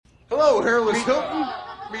Hello, Hairless Hilton.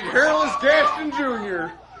 Meet Hairless Gaston Jr.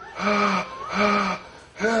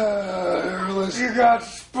 Hairless, you got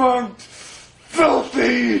spunked.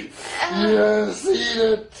 Filthy. Yes, eat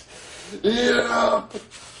it. Eat it up.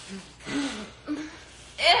 Ew,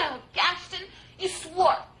 Gaston, you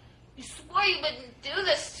swore. You swore you wouldn't do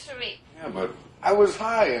this to me. Yeah, but I was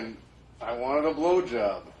high and I wanted a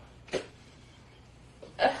blowjob.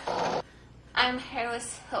 I'm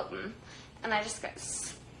Hairless Hilton, and I just got spunked.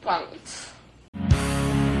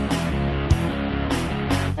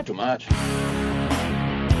 Not too much.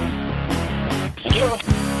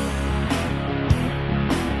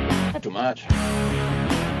 Not too much.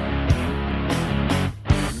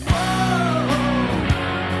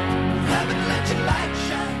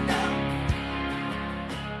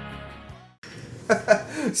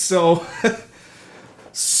 So,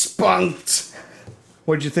 spunked.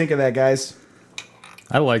 What'd you think of that, guys?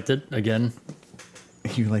 I liked it again.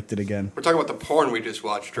 You liked it again. We're talking about the porn we just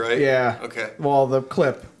watched, right? Yeah. Okay. Well, the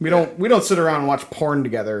clip. We don't sit around and watch porn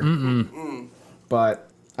together. But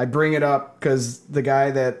I bring it up because the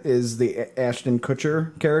guy that is the Ashton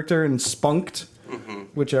Kutcher character in Spunked,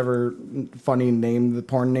 whichever funny name, the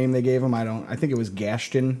porn name they gave him, I think it was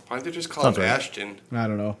Gashton. Why don't they just call him Sounds right. Ashton? I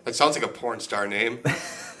don't know. That sounds like a porn star name.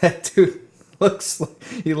 That dude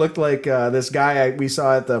he looked like this guy we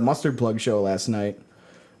saw at the Mustard Plug show last night.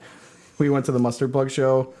 We went to the Mustard Plug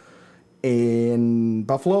show in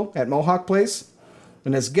Buffalo at Mohawk Place.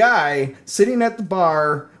 And this guy sitting at the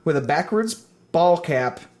bar with a backwards ball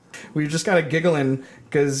cap. We just kind of giggling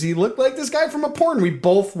because he looked like this guy from a porn we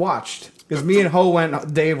both watched. Because me and Ho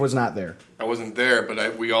went, Dave was not there. I wasn't there,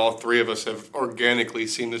 but we all three of us have organically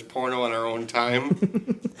seen this porno on our own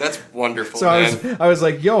time. That's wonderful, So man. I was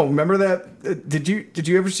like, yo, remember that? Did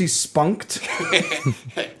you ever see Spunked?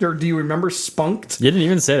 Or do you remember Spunked? You didn't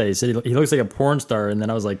even say that. You said he looks like a porn star, and then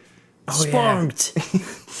I was like, spunked.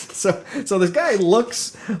 So this guy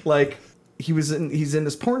looks like he's in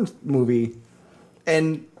this porn movie,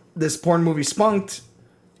 and this porn movie Spunked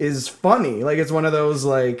is funny. Like it's one of those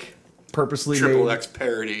like purposely Triple made, X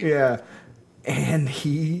parody. Yeah, and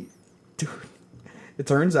dude, it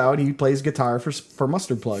turns out he plays guitar for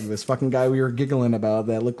Mustard Plug. This fucking guy we were giggling about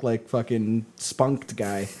that looked like fucking Spunked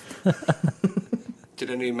guy. Did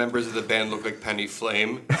any members of the band look like Penny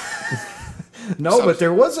Flame? No, but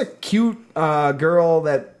there was a cute girl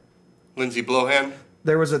that. Lindsay Lohan?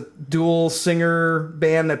 There was a dual singer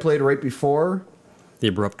band that played right before. The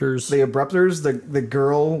Abrupters. The Abrupters, the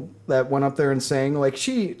girl that went up there and sang, like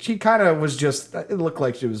she kind of was just. It looked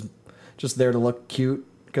like she was just there to look cute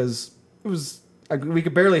because it was. We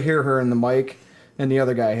could barely hear her in the mic, and the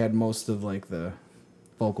other guy had most of like the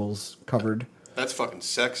vocals covered. That's fucking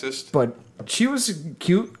sexist. But she was a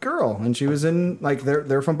cute girl, and she was in like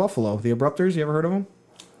they're from Buffalo. The Abrupters, you ever heard of them?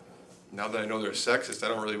 Now that I know they're sexist, I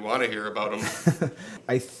don't really want to hear about them.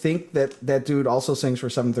 I think that dude also sings for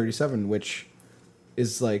 737, which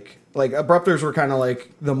is like Abrupters were kind of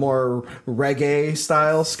like the more reggae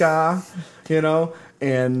style ska, you know,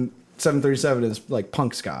 and 737 is like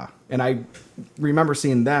punk ska. And I remember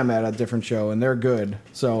seeing them at a different show, and they're good.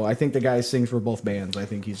 So I think the guy sings for both bands. I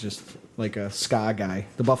think he's just like a ska guy,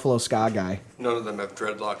 the Buffalo ska guy. None of them have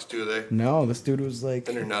dreadlocks, do they? No, this dude was like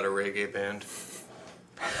Then they're not a reggae band.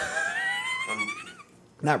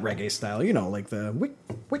 not reggae style, you know, like the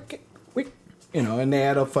wick, you know, and they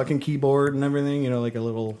had a fucking keyboard and everything, you know, like a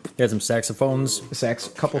little He had some saxophones.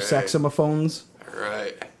 couple Okay. saxophones. All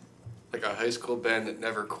right. Like a high school band that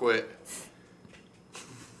never quit.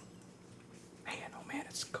 Man,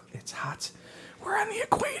 it's hot. We're on the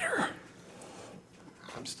equator.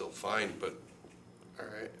 I'm still fine, but all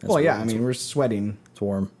right. Well, yeah, I mean, we're sweating. It's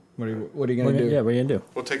warm. What are you gonna do? Yeah, what are you going to do?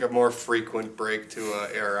 We'll take a more frequent break to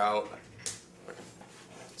air out.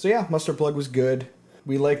 So yeah, Mustard Plug was good.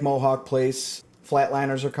 We like Mohawk Place.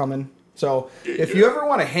 Flatliners are coming. So if you ever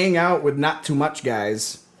want to hang out with not too much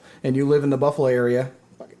guys, and you live in the Buffalo area,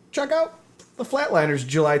 check out the Flatliners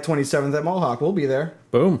July 27th at Mohawk. We'll be there.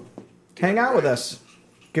 Boom. Hang out with us.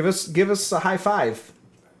 Give us a high five.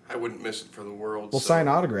 I wouldn't miss it for the world. We'll so sign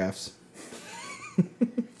autographs.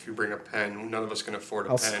 If you bring a pen, none of us can afford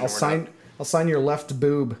a pen. I'll sign your left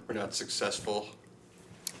boob. We're not successful.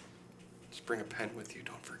 Just bring a pen with you.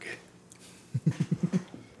 Don't forget.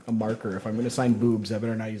 A marker. If I'm going to sign boobs, I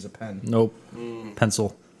better not use a pen. Nope.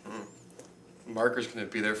 Pencil. Marker's going to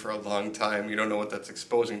be there for a long time. You don't know what that's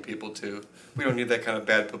exposing people to. We don't need that kind of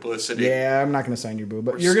bad publicity. Yeah, I'm not going to sign your boob.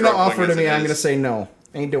 But We're you're going to struggling offer to as me, it I'm is. going to say no.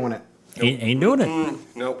 Ain't doing it. Ain't doing it.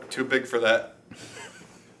 Nope, too big for that.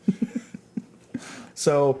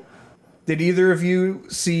 So, did either of you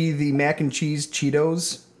see the mac and cheese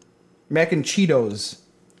Cheetos? Mac and Cheetos.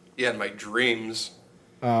 Yeah, in my dreams.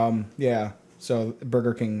 Yeah. So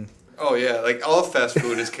Burger King. Oh yeah, like all fast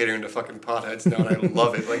food is catering to fucking potheads now, and I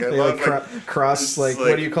love it. Like I They love cross it's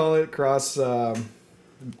what do you call it? Cross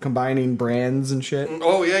combining brands and shit.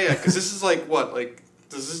 Oh yeah, because this is like what like.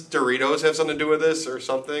 Does this Doritos have something to do with this or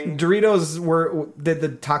something? Doritos did the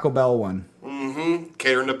Taco Bell one. Mm-hmm.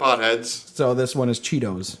 Catering to potheads. So this one is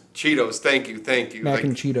Cheetos. Cheetos, thank you. Mac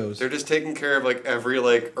and Cheetos. They're just taking care of like every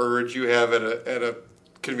like urge you have at a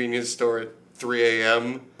convenience store at 3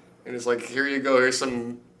 a.m. And it's like, here you go. Here's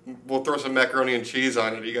some. We'll throw some macaroni and cheese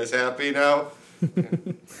on it. Are you guys happy now?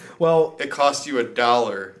 Well, It costs you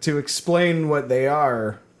 $1. to explain what they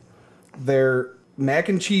are, they're mac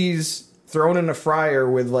and cheese thrown in a fryer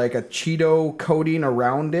with like a Cheeto coating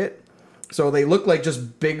around it. So they look like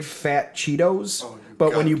just big fat Cheetos. Oh, you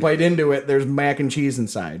but when you goddamn- bite into it, there's mac and cheese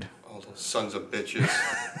inside. All those sons of bitches.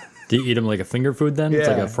 Do you eat them like a finger food then? It's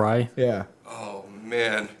like Yeah. a fry? Yeah. Oh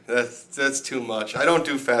man, that's too much. I don't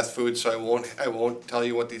do fast food, so I won't tell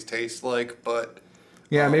you what these taste like. But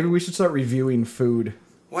Yeah, maybe we should start reviewing food.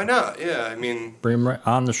 why not? Yeah, I mean, Bring them right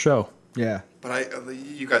on the show. Yeah. but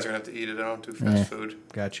you guys are gonna have to eat it. I don't do fast food.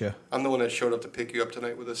 Gotcha. I'm the one that showed up to pick you up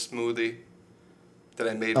tonight with a smoothie that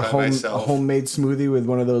I made A by myself. homemade smoothie with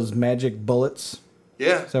one of those magic bullets.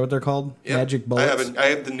 Yeah. Is that what they're called? Yep. Magic bullets. I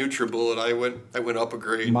have the NutriBullet. I went up a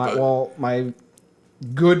grade. My, but well, my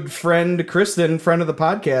good friend Kristen, friend of the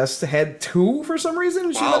podcast, had two for some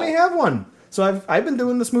reason. She Wow. let me have one. So I've been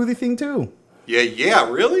doing the smoothie thing too. yeah,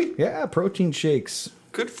 really? Yeah, protein shakes.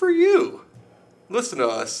 Good for you. Listen to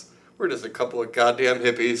us. We're just a couple of goddamn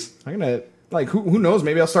hippies. I'm gonna like who knows?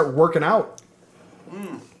 Maybe I'll start working out.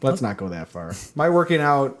 Let's not go that far. My working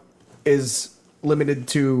out is limited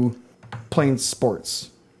to playing sports,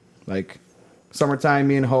 like summertime.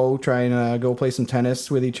 Me and Ho trying to go play some tennis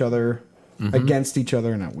with each other, against each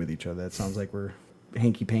other, not with each other. That sounds like we're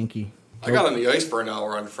hanky panky. I got on the ice for an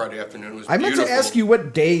hour on Friday afternoon. It was I meant beautiful. to ask you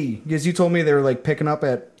what day, because you told me they were like picking up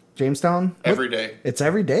at Jamestown. Every day. It's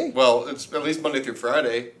every day. Well, it's at least Monday through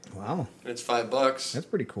Friday. Wow, And it's $5. that's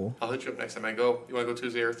pretty cool. I'll hit you up next time I go. You want to go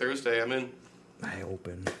Tuesday or Thursday? I'm in. I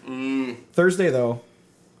open Thursday though.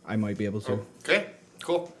 I might be able to. Okay,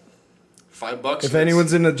 cool. $5. If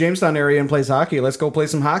anyone's in the Jamestown area and plays hockey, let's go play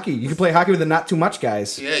some hockey. You can play hockey with the not too much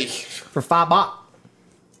guys Yeah, for $5.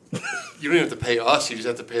 you don't even have to pay us. You just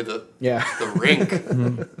have to pay the Yeah. rink.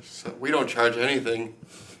 So we don't charge anything.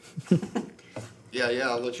 Yeah,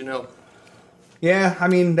 I'll let you know. Yeah, I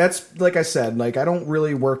mean, that's like I said, like I don't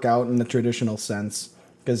really work out in the traditional sense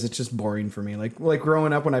because it's just boring for me. Like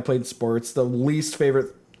growing up when I played sports, the least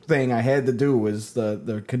favorite thing I had to do was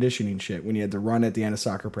the conditioning shit when you had to run at the end of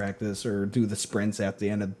soccer practice or do the sprints at the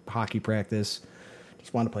end of hockey practice.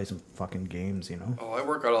 Just wanted to play some fucking games, you know? Oh, I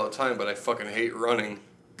work out all the time, but I fucking hate running.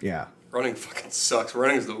 Yeah. Running fucking sucks.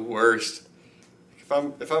 Running's the worst.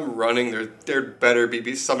 If I'm running, there better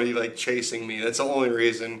be somebody like chasing me. That's the only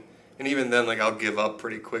reason. And even then, like I'll give up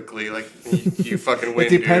pretty quickly. Like you fucking win. It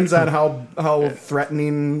depends dude. on how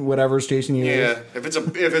threatening whatever's chasing you Yeah, is.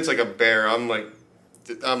 if it's like a bear, I'm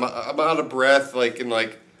out of breath, like in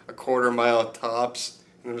like a quarter mile tops,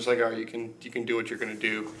 and I'm just like, all right, you can do what you're gonna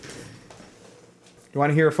do. You want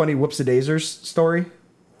to hear a funny whoops-a-daisers story?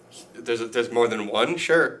 There's more than one,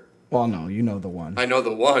 sure. Well, no, you know the one. I know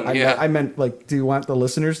the one. I meant, like, do you want the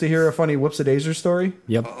listeners to hear a funny whoops-a-daisers story?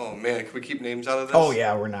 Yep. Oh man, can we keep names out of this? Oh,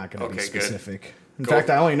 yeah, we're not going to be Okay, good. specific. In Cool. fact,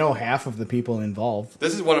 I only know half of the people involved.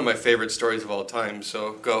 This is one of my favorite stories of all time.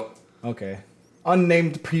 So go. Okay.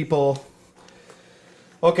 Unnamed people.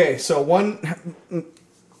 Okay, so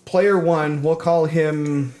player one, we'll call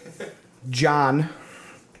him John.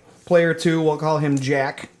 Player two, we'll call him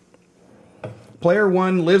Jack. Player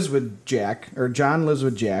one lives with Jack, or John lives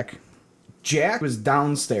with Jack. Jack was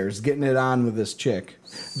downstairs getting it on with this chick.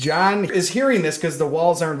 John is hearing this because the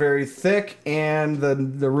walls aren't very thick and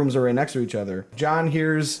the rooms are right next to each other. John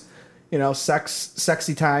hears,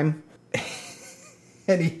 sexy time.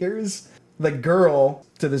 And he hears the girl,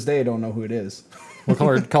 to this day I don't know who it is. We'll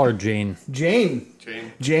call her Jane. Jane.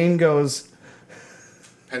 Jane. Jane goes,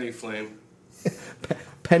 Penny Flame.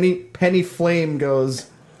 Penny Flame goes,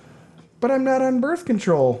 but I'm not on birth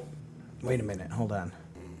control. Wait a minute, hold on.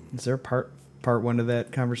 Is there part one of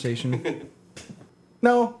that conversation?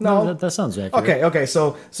 No. That sounds accurate. Okay.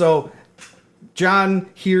 So John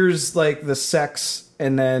hears like the sex,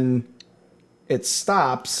 and then it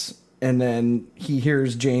stops, and then he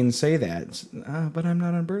hears Jane say that. But I'm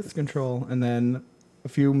not on birth control. And then a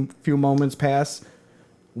few moments pass.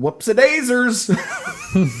 Whoops-a-daisers.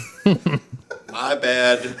 My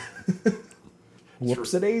bad.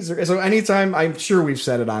 Whoops-a-daisers. So anytime, I'm sure we've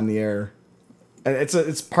said it on the air. And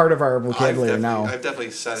it's part of our vocabulary now. I've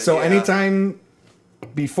definitely said it. So yeah. anytime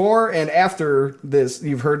before and after this,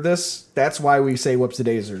 you've heard this, that's why we say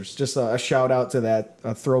whoopsie-daisers. Just a shout out to that,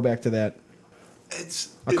 a throwback to that. It's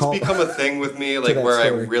call- become a thing with me, like that where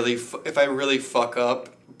story. I really, if I really fuck up,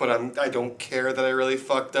 but I don't care that I really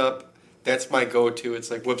fucked up. That's my go-to. It's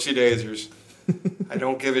like whoopsie daisers. I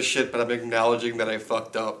don't give a shit, but I'm acknowledging that I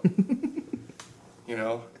fucked up. You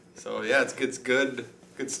know. So yeah, it's good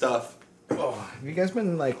stuff. Oh, have you guys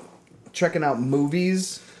been like checking out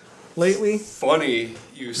movies lately? Funny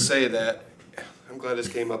you say that. I'm glad this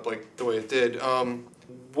came up like the way it did.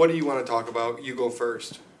 What do you want to talk about? You go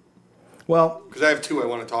first. Well, Because I have two I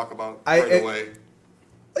want to talk about I- right away.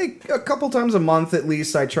 like a couple times a month at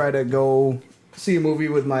least, I try to go see a movie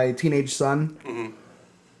with my teenage son. Mm-hmm.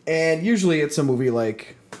 And usually it's a movie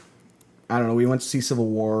like, I don't know, we went to see Civil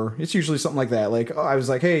War. It's usually something like that. Like, I was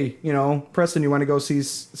like, hey, Preston, you want to go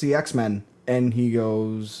see X-Men? And he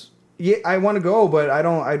goes, yeah, I want to go, but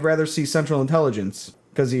I'd rather see Central Intelligence.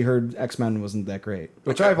 Because he heard X-Men wasn't that great.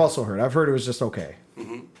 Which Okay. I've also heard. I've heard it was just okay.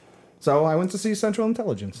 Mm-hmm. So I went to see Central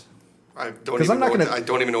Intelligence. I 'Cause don't even I'm not know. gonna- I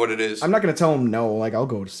don't even know what it is. I'm not going to tell him no. Like, I'll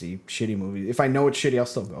go to see shitty movies. If I know it's shitty, I'll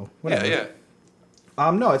still go. Whatever. Yeah,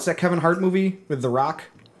 yeah. No, it's that Kevin Hart movie with The Rock.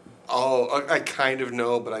 Oh, I kind of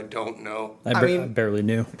know, but I don't know. I mean- I barely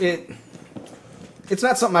knew. It's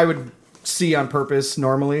not something I would see on purpose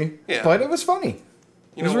normally. Yeah. But it was funny.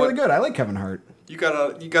 You It was know really what? good. I like Kevin Hart. You got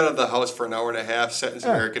out of the house for an hour and a half, sat in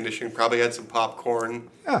some Yeah. air conditioning, probably had some popcorn.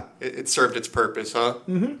 Yeah. It served its purpose, huh?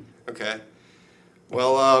 Mm-hmm. Okay.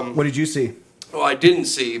 Well, What did you see? well, I didn't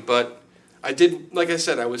see, but I did. Like I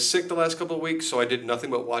said, I was sick the last couple of weeks, so I did nothing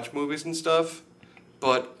but watch movies and stuff.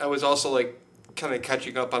 But I was also like kind of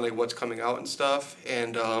catching up on like what's coming out and stuff.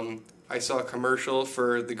 And I saw a commercial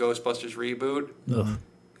for the Ghostbusters reboot. Ugh.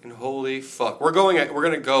 And holy fuck, we're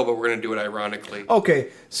gonna go, but we're gonna do it ironically. Okay,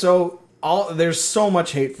 so there's so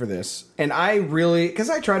much hate for this, and I really, because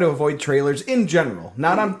I try to avoid trailers in general,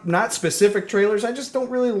 not specific trailers. I just don't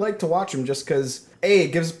really like to watch them, just because A, it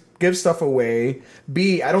gives stuff away.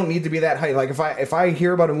 B, I don't need to be that hyped. Like if I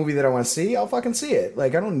hear about a movie that I want to see, I'll fucking see it.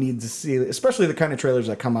 Like I don't need to see, especially the kind of trailers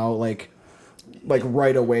that come out like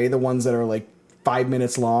right away. The ones that are like 5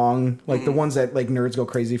 minutes long, like the ones that like nerds go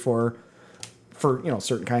crazy for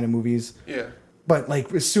certain kind of movies. Yeah. But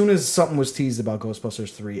like as soon as something was teased about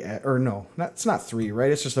Ghostbusters 3, or no, it's not 3,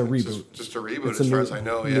 right? It's just a reboot. Just a reboot, It's as far as I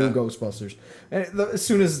know. New Yeah. Ghostbusters. And as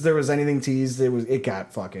soon as there was anything teased, it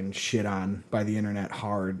got fucking shit on by the internet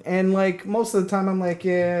hard. And like most of the time, I'm like,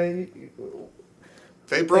 yeah.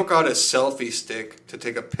 They broke out a selfie stick to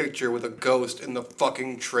take a picture with a ghost in the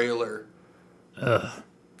fucking trailer.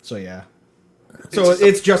 So yeah. So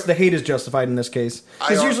it's just the hate is justified in this case,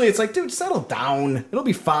 because I- usually it's like, dude, settle down, it'll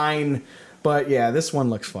be fine. But yeah, this one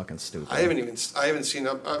looks fucking stupid. I haven't seen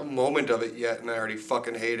a moment of it yet, and I already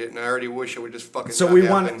fucking hate it, and I already wish it would just fucking. So not we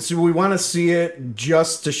happen. want to see it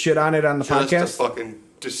just to shit on it on the just to podcast. fucking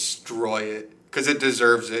destroy it because it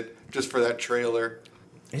deserves it just for that trailer.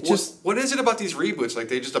 It just what is it about these reboots? Like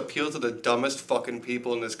they just appeal to the dumbest fucking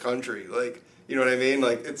people in this country. Like you know what I mean?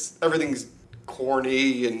 Like everything's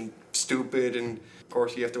corny and stupid, and of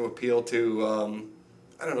course you have to appeal to.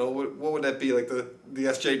 I don't know what would that be like the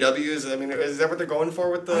SJWs. I mean, is that what they're going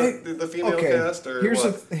for with the female cast or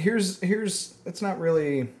what? Here's it's not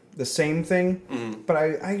really the same thing, Mm-hmm. but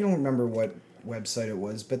I don't remember what website it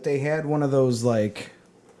was, but they had one of those like,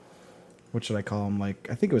 what should I call them? Like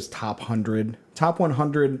I think it was top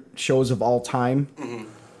 100 shows of all time, Mm-hmm.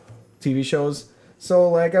 TV shows. So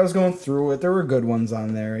like I was going through it, there were good ones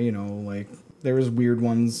on there, like there was weird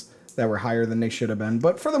ones that were higher than they should have been.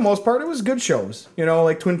 But for the most part, it was good shows.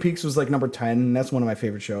 Like Twin Peaks was like number 10. And that's one of my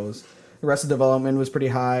favorite shows. Arrested Development was pretty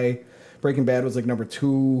high. Breaking Bad was like number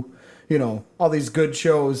 2. All these good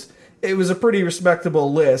shows. It was a pretty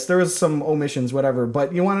respectable list. There was some omissions, whatever.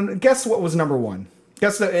 But you want to guess what was number 1?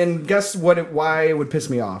 Guess why it would piss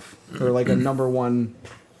me off. Or like a number 1.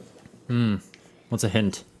 What's a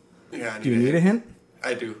hint? Yeah, Do you need a hint?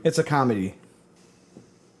 I do. It's a comedy.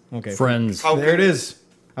 Okay. Friends. How There can- it is.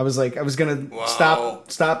 I was gonna Wow.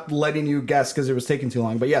 stop letting you guess because it was taking too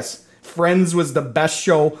long. But yes, Friends was the best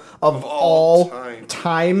show of all all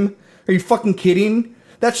time. Are you fucking kidding?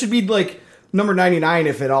 That should be like number 99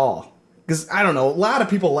 if at all. Because I don't know, a lot of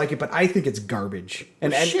people like it, but I think it's garbage.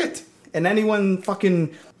 And Shit. And anyone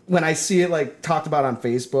fucking when I see it like talked about on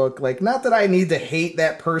Facebook, like not that I need to hate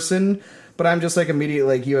that person, but I'm just like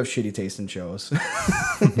immediately like you have shitty taste in shows.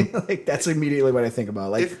 Like that's immediately what I think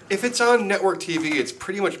about. Like If it's on network TV, it's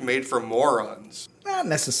pretty much made for morons. not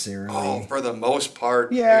necessarily. Oh, for the most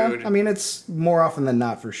part, yeah, dude. I mean it's more often than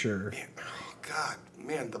not for sure. Oh, God,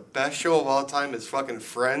 man, the best show of all time is fucking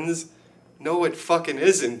Friends. No, it fucking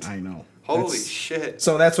isn't. I know. Holy That's- shit.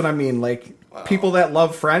 So that's what I mean. Like people that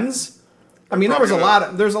love Friends. I mean, there's a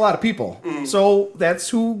lot of people. So that's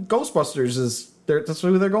who Ghostbusters is. That's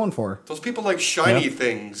who they're going for. Those people like shiny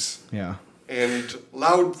things Yeah. and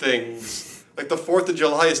loud things. Like the 4th of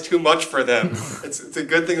July is too much for them. It's a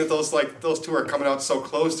good thing that those two are coming out so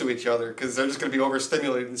close to each other because they're just going to be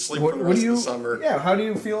overstimulated and sleep for the rest of the summer. Yeah. How do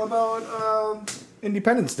you feel about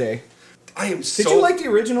Independence Day? I am so. Did you like the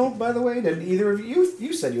original, by the way? Did either of you?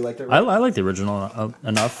 You said you liked it. I Right? like the original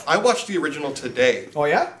enough. I watched the original today. Oh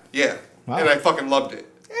yeah. Yeah. Wow. And I fucking loved it.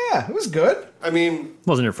 Yeah, it was good. I mean,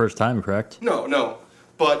 Wasn't your first time, correct? no.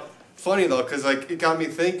 But funny though, because like it got me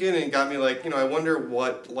thinking and it got me like, I wonder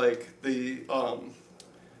what like the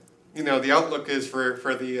the outlook is for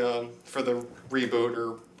the reboot,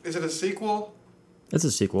 or is it a sequel? It's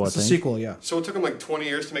a sequel, It's I a think. sequel, yeah. So it took them like 20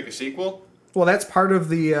 years to make a sequel. Well, that's part of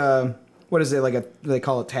the what is it like they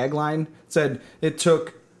call it tagline? It said it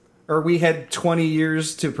took, or we had 20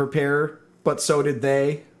 years to prepare, but so did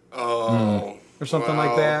they, Oh. or something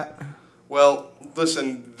like wow. that. Well,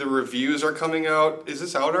 listen, the reviews are coming out. Is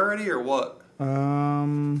this out already or what?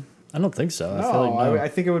 I don't think so. I feel No, like no. I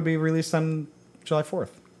think it would be released on July 4th.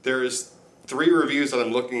 There's 3 reviews that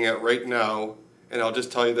I'm looking at right now, and I'll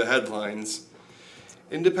just tell you the headlines.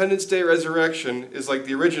 Independence Day Resurrection is like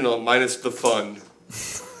the original minus the fun.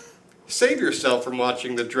 Save yourself from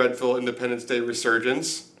watching the dreadful Independence Day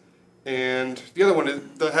Resurgence. And the other one,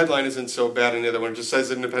 the headline isn't so bad, and the other one just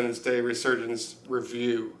says Independence Day Resurgence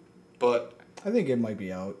Review. But, I think it might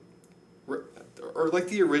be out. or like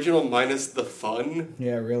the original minus the fun.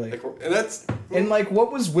 Yeah, really. Like, and that's, And like,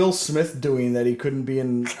 what was Will Smith doing that he couldn't be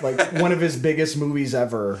in like one of his biggest movies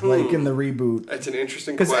ever, like in the reboot? that's an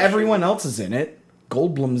interesting Because question. everyone else is in it.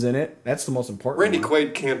 Goldblum's in it. That's the most important. Randy one.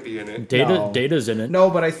 Quaid can't be in it. Data, No. Data's in it. No,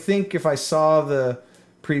 but I think if I saw the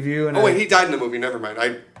preview and Oh wait, he died in the movie. Never mind.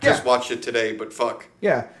 I just Yeah. watched it today, but fuck.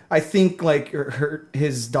 yeah, I think like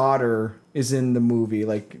his daughter is in the movie.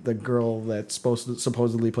 Like the girl that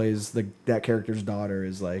supposedly plays that character's daughter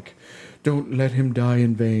is like, don't let him die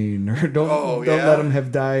in vain, or don't yeah? let him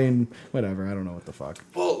have die in whatever. I don't know what the fuck.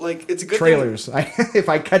 Well, like it's a good Trailers. If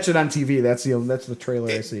I catch it on TV, that's the trailer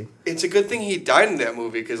I thing. see. It's a good thing he died in that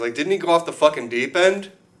movie because like didn't he go off the fucking deep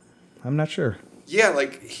end? I'm not sure. Yeah,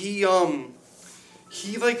 like he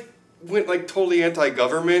like went like totally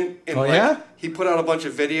anti-government and Oh, like yeah? he put out a bunch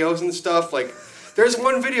of videos and stuff. Like there's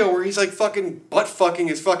one video where he's like fucking butt fucking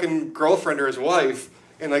his fucking girlfriend or his wife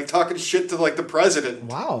and like talking shit to like the president.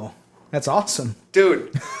 Wow, that's awesome.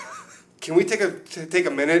 Dude, can we take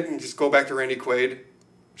a minute and just go back to Randy Quaid?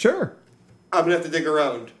 Sure. I'm gonna have to dig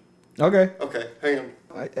around. Okay. Okay, hang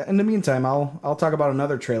on. In the meantime, I'll talk about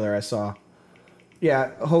another trailer I saw.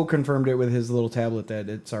 Yeah, Ho confirmed it with his little tablet that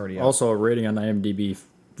it's already out. Also, a rating on IMDb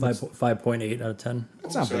 5.8 out of 10.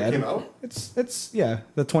 It's not So it bad. came out? It's the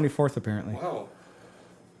 24th apparently. Wow.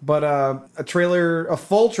 But a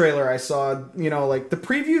full trailer I saw, like the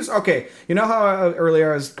previews. Okay, you know how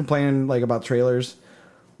earlier I was complaining like about trailers?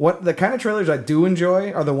 What the kind of trailers I do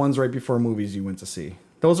enjoy are the ones right before movies you went to see.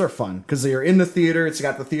 Those are fun because they're in the theater. It's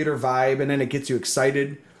got the theater vibe, and then it gets you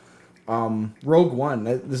excited. Rogue One.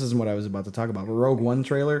 This isn't what I was about to talk about. But Rogue One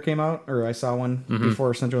trailer came out, or I saw one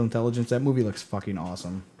before Central Intelligence. That movie looks fucking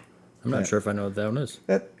awesome. I'm not Yeah. sure if I know what that one is.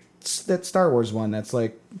 That Star Wars one. That's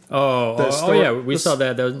like Oh yeah, we saw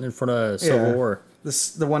that. That was in front of Civil War.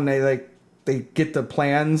 the one they get the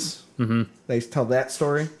plans. Mm-hmm. They tell that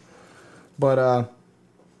story. But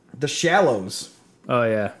The Shallows. Oh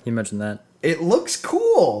yeah, you mentioned that. It looks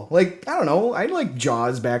cool. Like I don't know. I like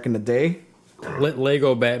Jaws back in the day.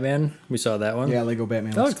 Lego Batman. We saw that one. Yeah, Lego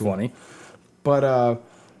Batman. that was cool. funny. But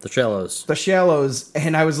The Shallows. The Shallows,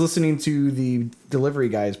 and I was listening to the Delivery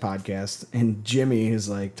Guys podcast, and Jimmy is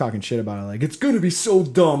like talking shit about it, like it's gonna be so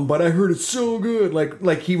dumb, but I heard it's so good.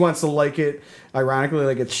 Like he wants to like it, ironically,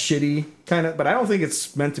 like it's shitty kind of, but I don't think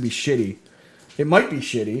it's meant to be shitty. It might be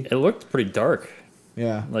shitty, It looked pretty dark.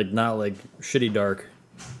 yeah. Like not like shitty dark.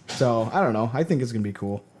 So I don't know. I think it's gonna be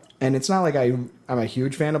cool, and it's not like I'm a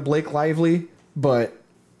huge fan of Blake Lively, but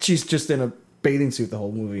she's just in a bathing suit the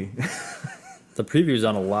whole movie. The preview's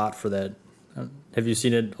on a lot for that. Have you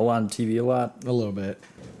seen it a lot on TV a lot? A little bit,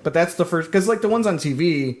 but that's the first because like the ones on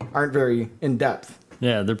TV aren't very in depth.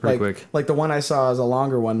 Yeah, they're pretty quick. Like the one I saw is a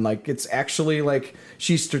longer one. Like it's actually like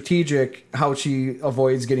she's strategic how she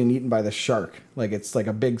avoids getting eaten by the shark. Like it's like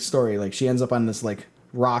a big story. Like she ends up on this like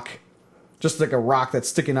rock, just like a rock that's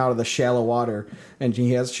sticking out of the shallow water, and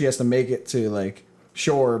she has to make it to like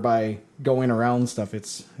shore by going around stuff.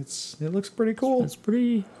 It looks pretty cool. It's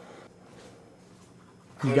pretty.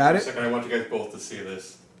 You got it? I want you guys both to see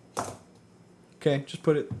this. Okay, just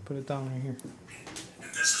put it down right here.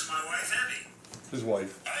 And this is my wife, Abby. His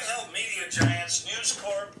wife. I help media giants News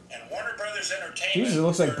Corp and Warner Brothers Entertainment. Jesus, it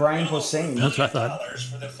looks like Brian earn Posehn. That's what I thought.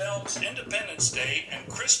 $1 for the film's Independence Day and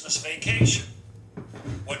Christmas Vacation.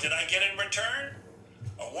 What did I get in return?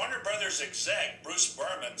 A Warner Brothers exec, Bruce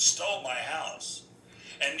Berman, stole my house.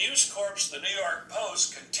 And News Corp's The New York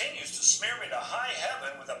Post continues to smear me to high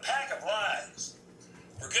heaven with a pack of lies.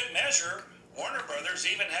 For good measure, Warner Brothers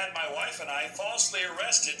even had my wife and I falsely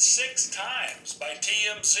arrested 6 times by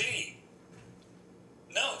TMZ.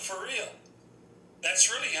 No, for real.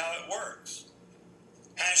 That's really how it works.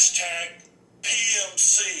 Hashtag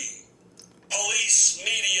PMC. Police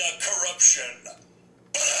media corruption.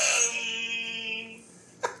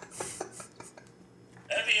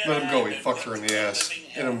 Let him go. He fucked her in the ass.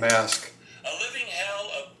 In a mask. A living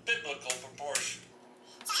hell of biblical proportion.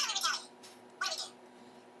 So I don't know, what do we do?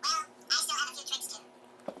 Well, I still have a few tricks too.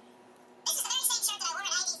 This is the very same shirt that I wore in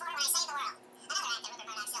 '94 when I saved the world. Another act that Rupert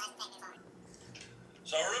Murdoch still hasn't thanked me for.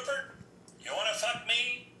 So Rupert, you wanna fuck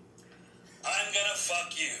me? I'm gonna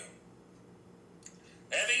fuck you.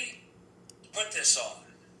 Evie, put this on.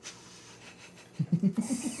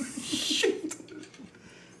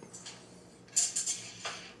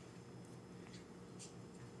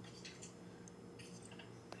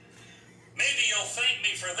 Maybe you'll thank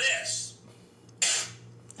me for this.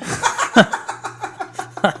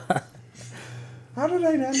 How did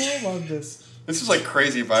I not know about this? This was like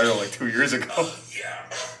crazy viral like 2 years ago. Yeah.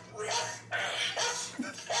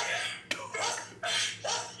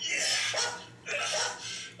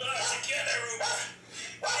 Together, Rupert.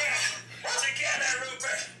 Yeah. Together,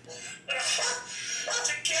 Rupert.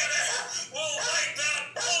 Together, we'll wipe out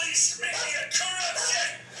police media corruption.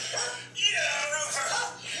 Yeah, Rupert.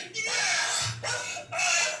 Yeah. I'm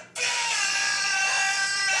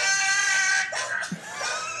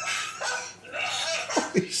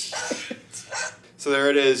So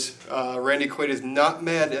there it is. Randy Quaid is not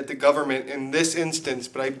mad at the government in this instance,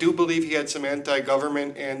 but I do believe he had some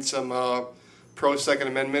anti-government and some pro-Second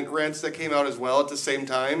Amendment rants that came out as well at the same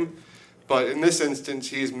time. But in this instance,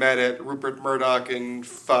 he's mad at Rupert Murdoch and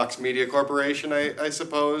Fox Media Corporation, I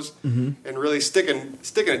suppose, and really sticking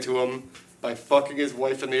it to him by fucking his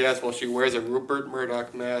wife in the ass while she wears a Rupert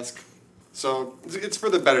Murdoch mask. So it's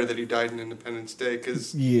for the better that he died on Independence Day,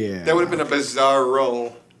 because Yeah. that would have been a bizarre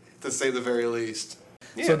role, to say the very least.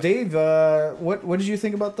 Yeah. So Dave, what did you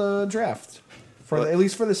think about the draft? At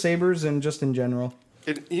least for the Sabres and just in general.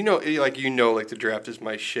 Like the draft is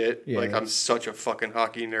my shit. Yeah. Like, I'm such a fucking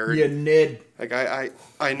hockey nerd. Yeah, Ned. Like,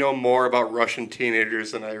 I know more about Russian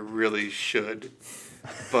teenagers than I really should.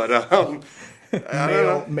 But, I don't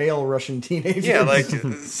know. Male Russian teenagers. Yeah, like,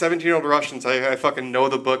 17-year-old Russians, I fucking know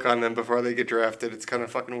the book on them before they get drafted. It's kind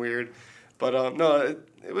of fucking weird. But, no,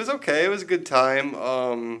 it was okay. It was a good time.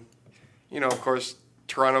 Of course,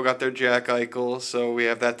 Toronto got their Jack Eichel, so we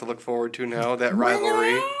have that to look forward to now, that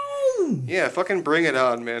rivalry. Yeah, fucking bring it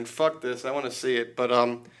on, man. Fuck this. I want to see it. But,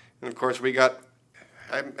 and of course, we got...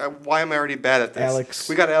 why am I already bad at this? Alex.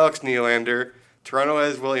 We got Alex Nylander. Toronto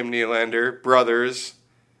has William Nylander. Brothers.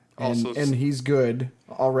 And he's good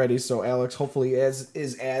already, so Alex hopefully is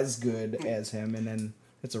as good as him, and then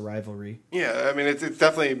it's a rivalry. Yeah, I mean, it's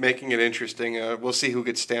definitely making it interesting. We'll see who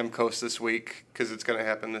gets Stamkos this week, because it's going to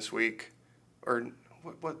happen this week. Or,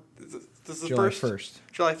 what this is the July first? 1st.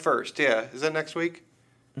 July 1st, yeah. Is that next week?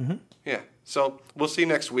 Mm-hmm. Yeah. So, we'll see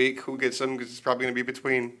next week who gets them, because it's probably going to be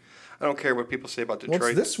between... I don't care what people say about Detroit.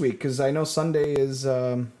 What's this week? Because I know Sunday is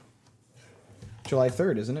July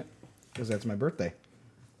 3rd, isn't it? Because that's my birthday.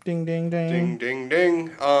 Ding, ding, ding. Ding, ding, ding.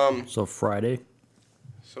 So Friday.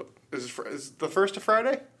 So, is the 1st of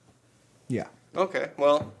Friday? Yeah. Okay,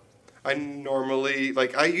 well, I normally...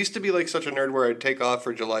 Like, I used to be, like, such a nerd where I'd take off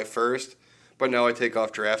for July 1st, but now I take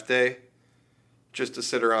off draft day just to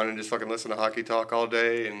sit around and just fucking listen to hockey talk all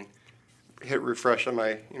day and hit refresh on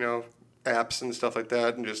my, apps and stuff like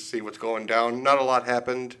that and just see what's going down. Not a lot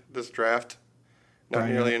happened this draft. Not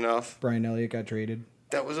nearly enough. Brian Elliott got traded.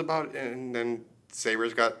 That was about... And then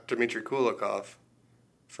Sabres got Dmitry Kulikov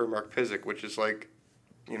for Mark Pysyk, which is like,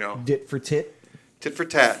 Dit for tit. Tit for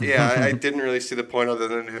tat. Yeah, I didn't really see the point other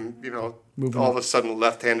than him, Moving all up. of a sudden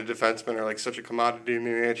left-handed defensemen are like such a commodity in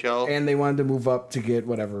the NHL. And they wanted to move up to get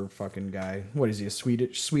whatever fucking guy. What is he? A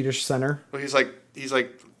Swedish center? Well, he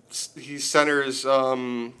centers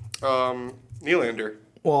Nylander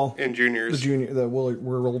Well, in juniors. the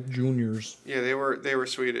World Juniors. Yeah, they were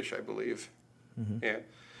Swedish, I believe. Mm-hmm. Yeah,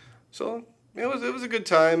 so it was a good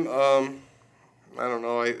time. I don't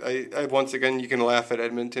know. I once again, you can laugh at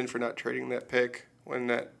Edmonton for not trading that pick when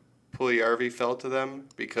that Puljujärvi fell to them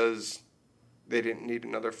because they didn't need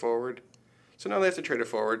another forward. So now they have to trade a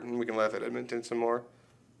forward, and we can laugh at Edmonton some more.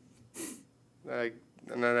 And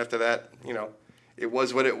then after that, it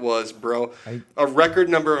was what it was, bro. A record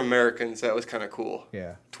number of Americans, that was kind of cool.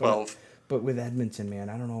 Yeah. 12. But with Edmonton, man,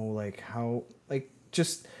 I don't know, like, how, like,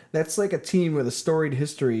 just, that's like a team with a storied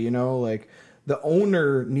history, like, the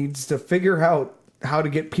owner needs to figure out how to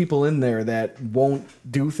get people in there that won't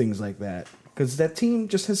do things like that. Because that team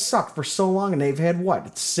just has sucked for so long, and they've had,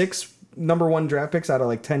 6 number 1 draft picks out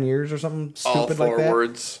of, 10 years or something stupid like that? All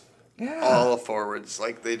forwards. Yeah. All forwards.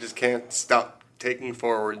 Like, they just can't stop taking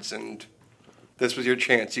forwards, and this was your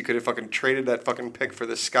chance. You could have fucking traded that fucking pick for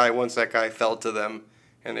this guy once that guy fell to them.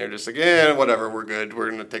 And they're just like, whatever, we're good.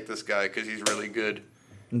 We're going to take this guy because he's really good.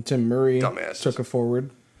 And Tim Murray Dumbasses. took a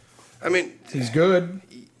forward. I mean, He's good.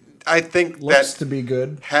 I think Looks that to be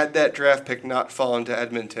good. had that draft pick not fallen to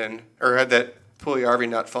Edmonton, or had that Puljujärvi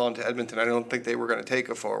not fallen to Edmonton, I don't think they were going to take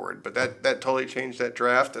a forward. But that totally changed that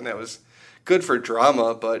draft, and that was good for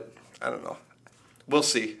drama, but I don't know. We'll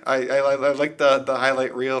see. I like the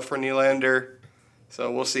highlight reel for Nylander,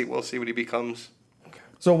 so we'll see. We'll see what he becomes.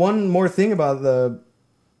 So one more thing about the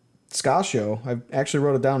Ska show, I actually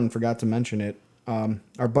wrote it down and forgot to mention it.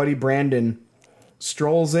 Our buddy Brandon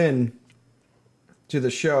strolls in to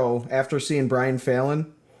the show after seeing Brian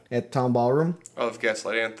Fallon at Town Ballroom. Of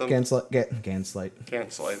Gaslight Anthem. Gaslight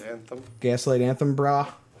Anthem, brah.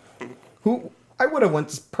 Who I would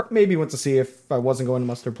have maybe went to see if I wasn't going to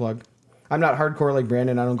Mustard Plug. I'm not hardcore like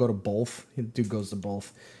Brandon. I don't go to both. The dude goes to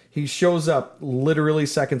both. He shows up literally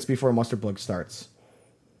seconds before Mustard Plug starts.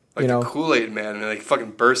 Like the Kool-Aid man, and like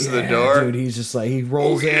fucking bursts through the door. Dude, he's just like, he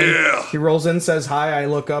rolls in. Yeah. He rolls in, says hi, I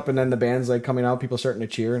look up, and then the band's like coming out, people starting to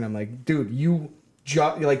cheer, and I'm like, dude,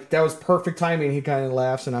 like, that was perfect timing. He kind of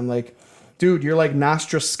laughs, and I'm like, dude, you're like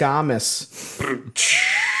Nostradamus.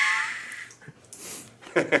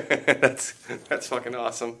 That's fucking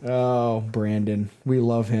awesome. Oh, Brandon. We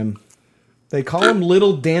love him. They call him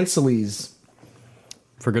Little Danceles.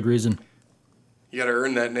 For good reason. You gotta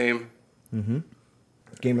earn that name. Mm-hmm.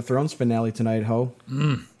 Game of Thrones finale tonight, ho.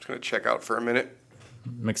 Just gonna check out for a minute.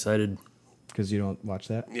 I'm excited. Because you don't watch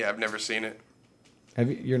that? Yeah, I've never seen it.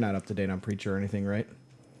 You're not up to date on Preacher or anything, right?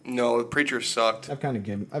 No, Preacher sucked. I've kind of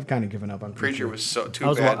given up on Preacher was so too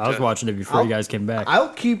bad. bad. I was watching it before you guys came back. I'll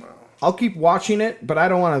keep watching it, but I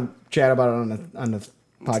don't want to chat about it on the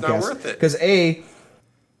podcast. It's not worth it. Because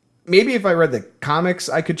maybe if I read the comics,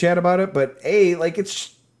 I could chat about it. But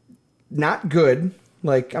it's not good.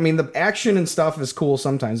 Like, I mean, the action and stuff is cool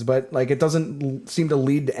sometimes, but like, it doesn't seem to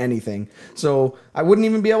lead to anything. So I wouldn't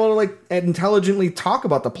even be able to like intelligently talk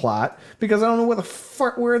about the plot because I don't know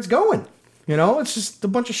where it's going. It's just a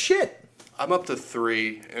bunch of shit. I'm up to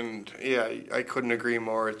 3, and yeah, I couldn't agree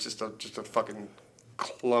more. It's just a fucking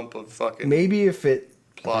clump of fucking. Maybe if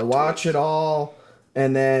I watch it all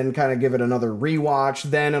and then kind of give it another rewatch,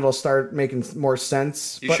 then it'll start making more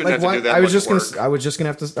sense. You shouldn't have to do that much work. I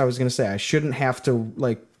was gonna say I shouldn't have to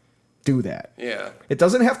like do that. Yeah. It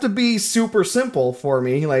doesn't have to be super simple for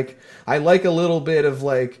me. Like, I like a little bit of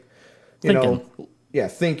like,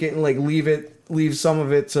 thinking, like leave some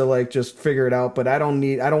of it to like just figure it out, but I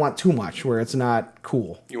don't want too much where it's not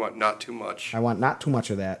cool. You want not too much. I want not too much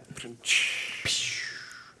of that.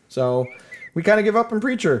 So we kind of give up on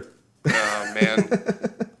Preacher. Oh man.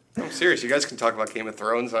 I'm serious. You guys can talk about Game of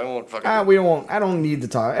Thrones. I won't fucking. I don't need to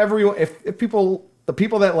talk. Everyone, if the people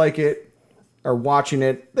that like it are watching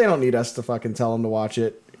it, they don't need us to fucking tell them to watch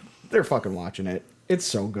it. They're fucking watching it. It's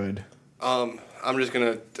so good. I'm just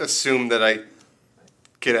gonna assume that I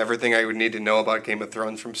get everything I would need to know about Game of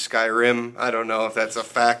Thrones from Skyrim. I don't know if that's a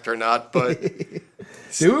fact or not, but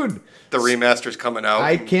dude, the remaster's coming out.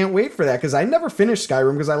 I can't wait for that because I never finished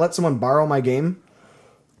Skyrim because I let someone borrow my game.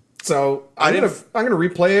 So I'm gonna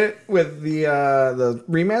replay it with the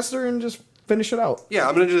remaster and just finish it out. Yeah,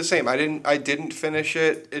 I'm gonna do the same. I didn't finish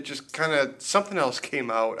it. It just kind of something else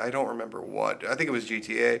came out. I don't remember what. I think it was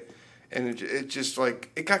GTA, and it just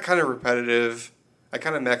like it got kind of repetitive. I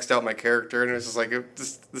kind of maxed out my character, and it was just like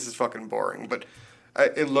this is fucking boring. But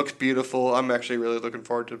it looks beautiful. I'm actually really looking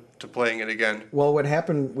forward to playing it again. Well, what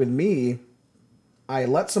happened with me, I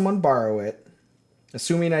let someone borrow it,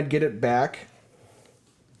 assuming I'd get it back.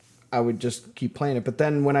 I would just keep playing it. But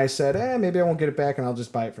then when I said, maybe I won't get it back and I'll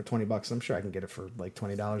just buy it for $20, I'm sure I can get it for like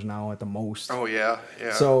 $20 now at the most. Oh, yeah.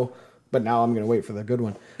 So, but now I'm going to wait for the good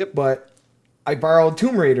one. Yep. But I borrowed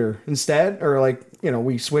Tomb Raider instead, or like,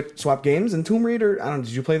 we swap games, and Tomb Raider, I don't know,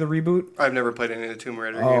 did you play the reboot? I've never played any of the Tomb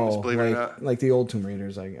Raider games, believe it or not. Like the old Tomb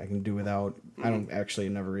Raiders, I can do without. I don't actually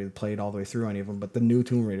never really played all the way through any of them, but the new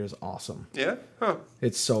Tomb Raider is awesome. Yeah? Huh.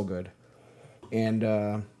 It's so good. And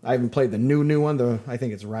I haven't played the new one. I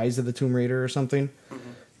think it's Rise of the Tomb Raider or something.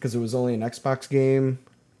 Because it was only an Xbox game.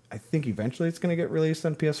 I think eventually it's going to get released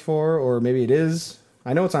on PS4. Or maybe it is.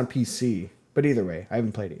 I know it's on PC. But either way, I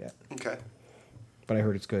haven't played it yet. Okay. But I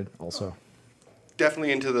heard it's good also.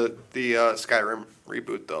 Definitely into the Skyrim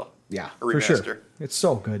reboot though. Yeah, Or for remaster. sure. It's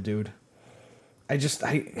so good, dude.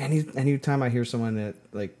 Anytime I hear someone that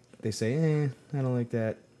like they say, I don't like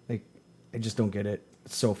that. Like, I just don't get it.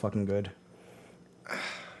 It's so fucking good.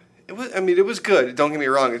 It was good. Don't get me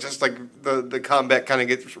wrong. It's just like the combat kind of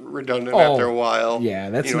gets redundant after a while. Yeah,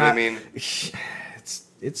 that's you know not. what I mean.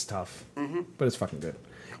 It's tough, but it's fucking good.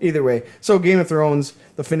 Either way, so Game of Thrones,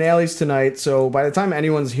 the finale's tonight. So by the time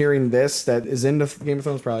anyone's hearing this that is into Game of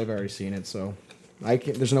Thrones, probably have already seen it. So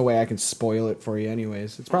there's no way I can spoil it for you,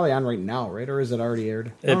 anyways. It's probably on right now, right? Or is it already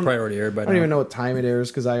aired? It probably already aired by now. I don't even know what time it airs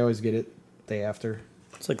because I always get it day after.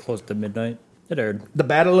 It's like close to midnight. It aired. The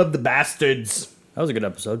Battle of the Bastards. That was a good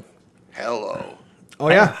episode. Hello. Oh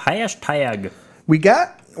yeah, Hashtag.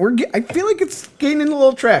 I feel like it's gaining a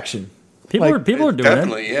little traction. People are doing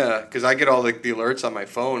Definitely, it. yeah. Because I get all the alerts on my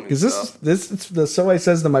phone. Because the So I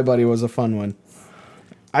Says to My Buddy was a fun one.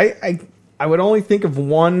 I would only think of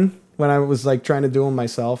one when I was like trying to do them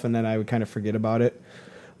myself, and then I would kind of forget about it.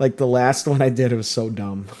 Like the last one I did, it was so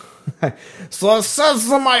dumb. So it says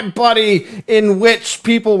to my buddy in which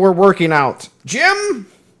people were working out. Jim,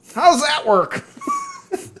 how's that work?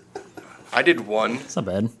 I did one. It's not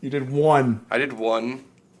bad. You did one. I did one.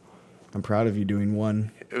 I'm proud of you doing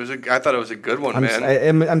one. I thought it was a good one,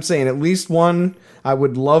 man. I'm saying at least one. I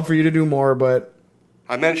would love for you to do more, but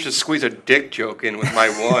I managed to squeeze a dick joke in with my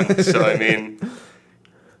one. So I mean,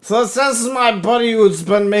 so it says to my buddy who's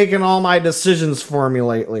been making all my decisions for me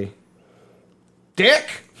lately. Dick,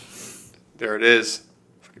 there it is.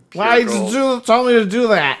 Pure why gold. did you tell me to do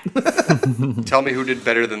that? Tell me who did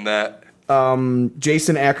better than that.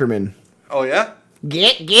 Jason Ackerman. Oh yeah.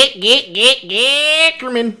 Get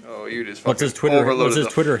Ackerman. Oh, you just What's his fucking Twitter- overloaded what's his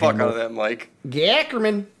the Twitter fuck handle? out of that mic. Get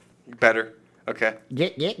Ackerman. Better. Okay.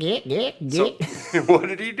 Get. So, what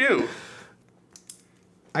did he do?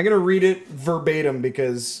 I'm gonna read it verbatim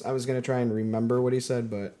because I was gonna try and remember what he said,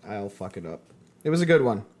 but I'll fuck it up. It was a good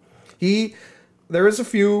one. There is a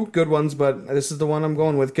few good ones, but this is the one I'm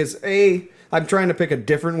going with because I'm trying to pick a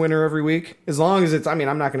different winner every week. As long as I'm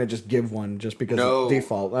not gonna just give one just because No. of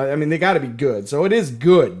default. I mean, they got to be good, so it is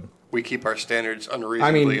good. We keep our standards I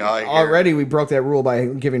unreasonably mean, high here. already we broke that rule by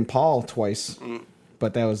giving Paul twice,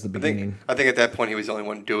 but that was the beginning. I think at that point he was the only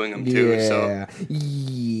one doing them too. So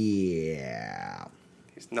Yeah.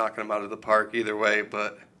 he's knocking them out of the park either way.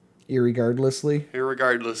 But Irregardlessly.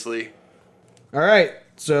 irregardlessly, All right.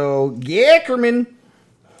 So Ackerman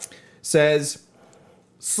says,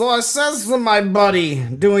 so I says to my buddy,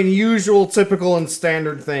 doing usual, typical, and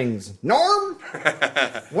standard things. Norm,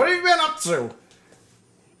 what have you been up to?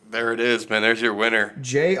 there it is, man. There's your winner.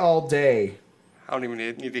 Jay all day. I don't even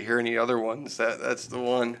need to hear any other ones. That's the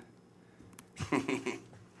one.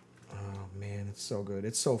 Oh man, it's so good.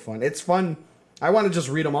 It's so fun. It's fun. I want to just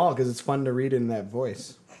read them all because it's fun to read in that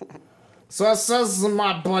voice. So I says to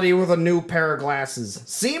my buddy with a new pair of glasses.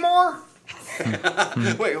 Seymour?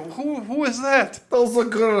 Wait, who is that? Those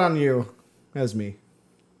look good on you. That's me.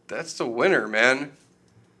 That's the winner, man.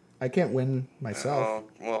 I can't win myself. Oh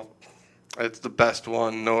well, it's the best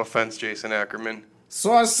one. No offense, Jason Ackerman.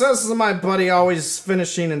 So I says to my buddy, always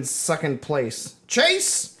finishing in second place.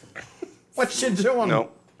 Chase? What you doing?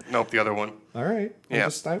 Nope, the other one. All right. Yeah.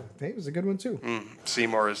 Hey, it was a good one too.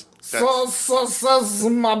 Seymour is. So says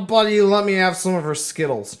my buddy, let me have some of her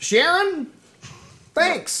Skittles. Sharon?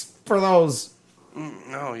 Thanks for those.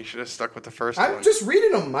 No, you should have stuck with the first I'm one. just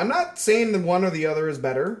reading them. I'm not saying the one or the other is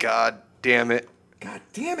better. God damn it. God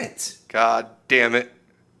damn it. God damn it.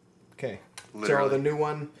 Okay. Literally. So the new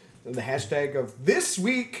one, the hashtag of this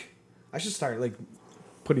week. I should start like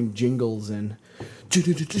putting jingles in. That'd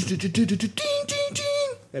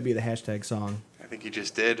be the hashtag song. I think you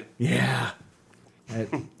just did. Yeah.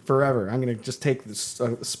 Forever. I'm gonna just take this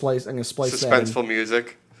splice. I'm gonna splice that in. Suspenseful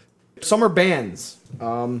music. Summer bands.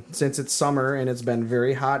 Since it's summer and it's been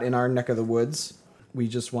very hot in our neck of the woods, we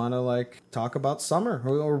just want to like talk about summer.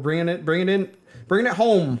 We're bringing it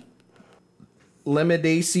home. Lemon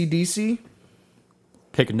AC/DC,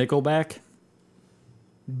 Pick Nickelback.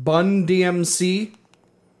 Bun DMC,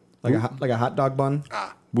 like a hot dog bun.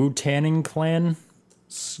 Wu-Tanning Clan.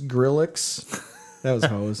 Skrillex. That was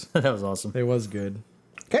hose. That was awesome. It was good.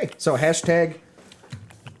 Okay, so hashtag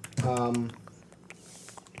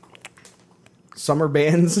summer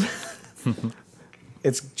bands.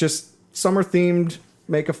 It's just summer themed.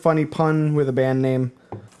 Make a funny pun with a band name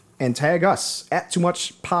and tag us at Too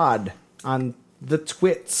Much Pod on the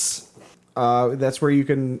Twits. That's where you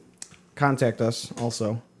can contact us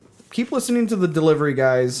also. Keep listening to the Delivery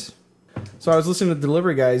Guys. So I was listening to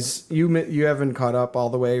Delivery Guys. You haven't caught up all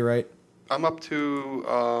the way, right? I'm up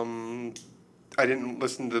to. I didn't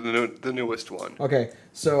listen to the newest one. Okay,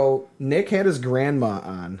 so Nick had his grandma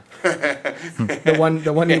on. the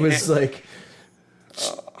one he was like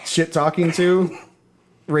shit talking to,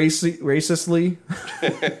 racistly.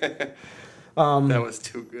 That was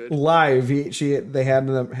too good. Live, they had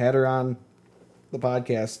her on the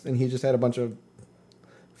podcast, and he just had a bunch of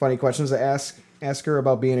funny questions to ask her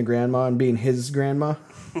about being a grandma and being his grandma.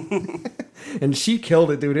 And she killed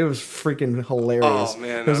it, dude. It was freaking hilarious. Oh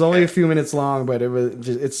man, it was only a few minutes long, but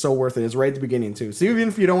it's so worth it. It's right at the beginning too. So even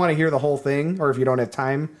if you don't want to hear the whole thing, or if you don't have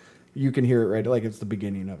time, you can hear it right like it's the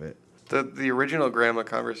beginning of it. The original grandma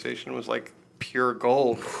conversation was like pure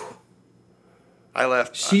gold. I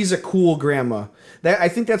laughed. She's a cool grandma. I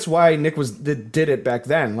think that's why Nick did it back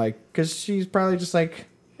then, like because she's probably just like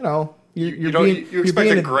you expect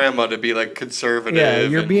a grandma to be like conservative. Yeah,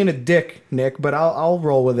 you're being a dick, Nick, but I'll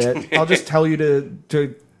roll with it. I'll just tell you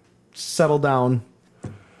to settle down.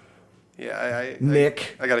 Yeah,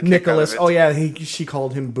 Nick. I got a kick Nicholas. out of it. Oh yeah, she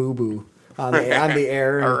called him Boo Boo on the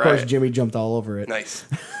air, and of course Jimmy jumped all over it. Nice.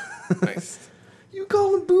 You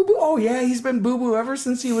call him Boo Boo? Oh yeah, he's been Boo Boo ever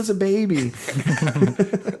since he was a baby.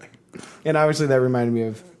 And obviously that reminded me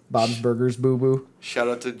of Bob's Burgers Boo Boo. Shout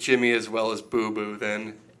out to Jimmy as well as Boo Boo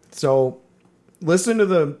then. So, listen to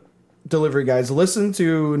the Delivery Guys. Listen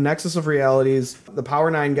to Nexus of Realities. The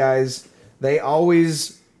Power 9 guys, they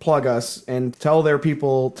always plug us and tell their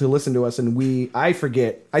people to listen to us. And I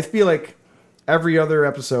forget. I feel like every other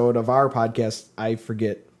episode of our podcast, I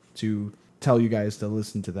forget to tell you guys to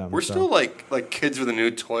listen to them. We're still like kids with a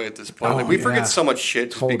new toy at this point. Oh, Like we yeah. forget so much shit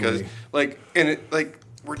just Totally. because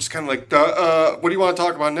we're just kind of like, what do you want to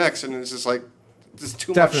talk about next? And it's just like, there's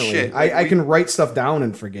too Definitely. much shit. I can write stuff down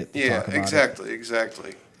and forget to Yeah, talk about exactly.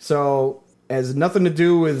 it. So, has nothing to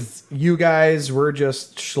do with you guys. We're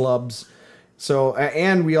just schlubs. So,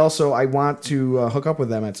 and we also, I want to hook up with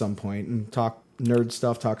them at some point and talk nerd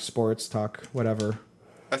stuff, talk sports, talk whatever.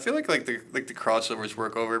 I feel like the crossovers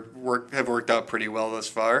have worked out pretty well thus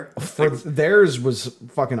far. Theirs was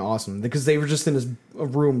fucking awesome because they were just in a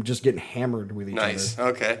room just getting hammered with each other. Nice.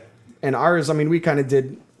 Okay. And ours, I mean, we kind of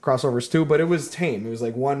did crossovers too, but it was tame. It was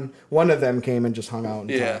like one of them came and just hung out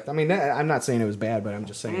and talked. I mean, I'm not saying it was bad, but I'm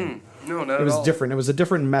just saying No, not it was at all. different. It was a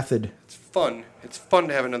different method. It's fun. It's fun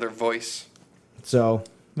to have another voice. So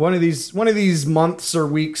one of these months or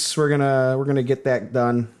weeks, we're gonna get that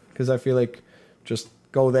done because I feel like just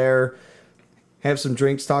go there, have some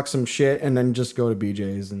drinks, talk some shit, and then just go to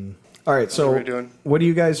BJ's. And all right, so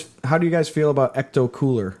how do you guys feel about Ecto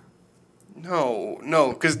Cooler?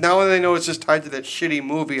 No, because now that I know it's just tied to that shitty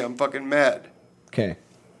movie, I'm fucking mad. Okay,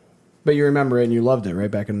 but you remember it and you loved it, right?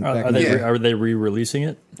 Back in Are they re-releasing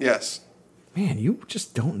it? Yes. Man, you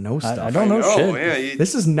just don't know stuff. I don't know shit. Yeah,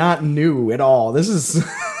 This is not new at all. This is.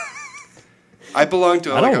 I belong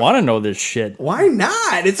to. I don't want to know this shit. Why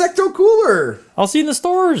not? It's Ecto Cooler. I'll see you in the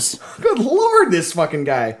stores. Good lord, this fucking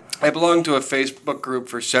guy. I belonged to a Facebook group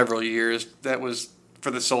for several years that was for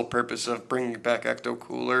the sole purpose of bringing back Ecto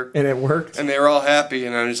Cooler. And it worked? And they were all happy,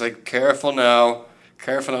 and I was like, careful now.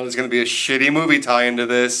 There's going to be a shitty movie tie into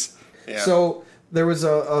this. Yeah. So there was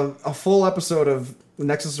a full episode of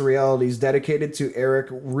Nexus of Realities dedicated to Eric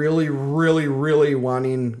really, really, really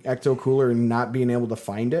wanting Ecto Cooler and not being able to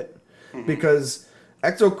find it. Mm-hmm. Because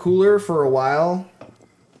Ecto Cooler for a while,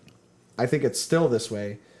 I think it's still this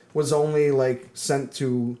way, was only like sent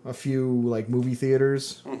to a few like movie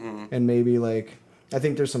theaters and maybe like I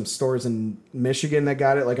think there's some stores in Michigan that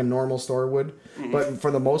got it like a normal store would, but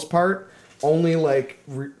for the most part only like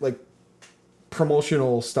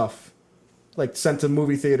promotional stuff like sent to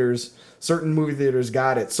movie theaters. Certain movie theaters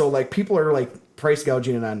got it, so like people are like price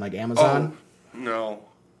gouging it on like Amazon. Oh, no,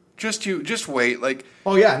 just wait. Like,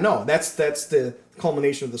 oh yeah, no, that's the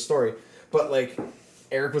culmination of the story. But like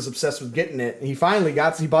Eric was obsessed with getting it. And he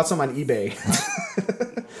bought some on eBay.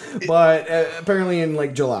 But apparently in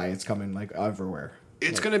like July it's coming like everywhere.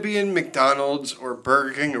 It's going to be in McDonald's or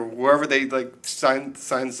Burger King or wherever they like signs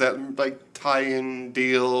that like tie-in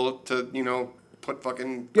deal to, put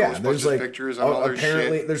fucking there's Ghostbusters like pictures on all their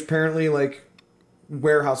shit. There's apparently like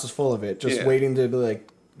warehouses full of it just waiting to like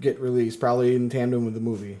get released, probably in tandem with the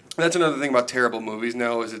movie. That's another thing about terrible movies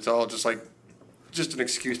now is it's all just an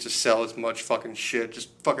excuse to sell as much fucking shit. Just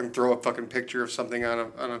fucking throw a fucking picture of something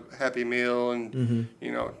on a Happy Meal and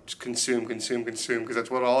just consume because that's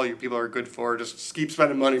what all you people are good for. Just keep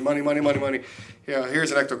spending money. Yeah,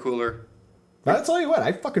 here's an Ecto Cooler. But I'll tell you what,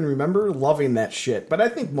 I fucking remember loving that shit. But I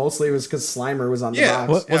think mostly it was because Slimer was on the Yeah.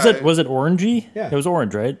 box. Was it orangey? Yeah. It was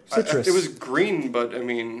orange, right? Citrus. It was green, but I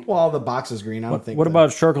mean, Well, the box is green. I don't think. What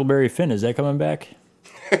about Sharkleberry Finn? Is that coming back?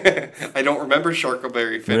 I don't remember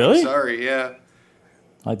Sharkleberry Finn. Really? I'm sorry, yeah.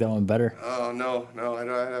 I like that one better. Oh, no, I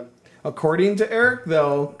don't. According to Eric,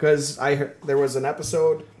 though, because there was an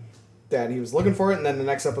episode that he was looking for it, and then the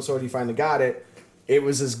next episode he finally got it. It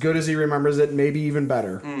was as good as he remembers it, maybe even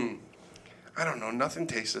better. I don't know. Nothing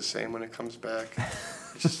tastes the same when it comes back.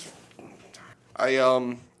 It's just,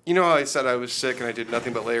 you know how I said I was sick and I did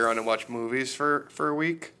nothing but lay around and watch movies for a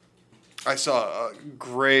week? I saw a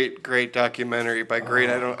great documentary. By great,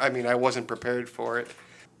 I wasn't prepared for it.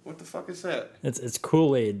 What the fuck is that? It's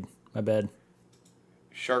Kool-Aid. My bad.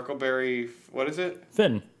 Sharkleberry, what is it?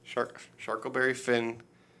 Finn. Sharkleberry Finn.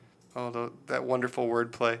 Oh, that wonderful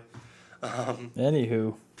wordplay.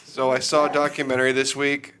 Anywho. So I saw a documentary this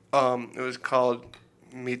week. It was called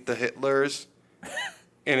Meet the Hitlers.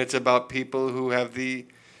 And it's about people who have the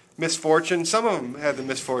misfortune. Some of them have the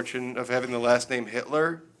misfortune of having the last name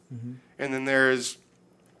Hitler. Mm-hmm. And then there's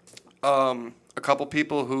a couple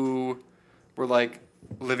people who were like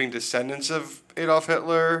living descendants of Adolf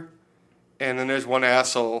Hitler. And then there's one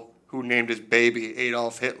asshole who named his baby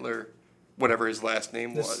Adolf Hitler, whatever his last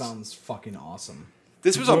name was. This sounds fucking awesome.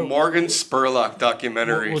 This was a Morgan Spurlock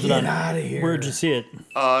documentary. Was it Get on? out of here. Where'd you see it?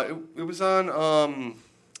 It was on,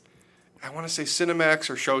 I want to say Cinemax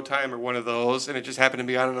or Showtime or one of those, and it just happened to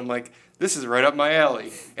be on, and I'm like, this is right up my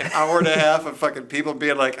alley. An hour and a half of fucking people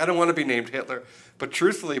being like, I don't want to be named Hitler. But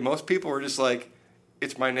truthfully, most people were just like,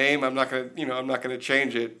 it's my name. I'm not gonna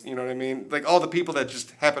change it. You know what I mean? Like all the people that just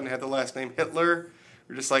happen to have the last name Hitler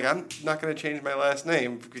were just like, I'm not gonna change my last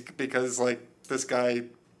name because like this guy,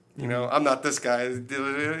 you know, I'm not this guy.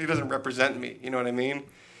 He doesn't represent me. You know what I mean?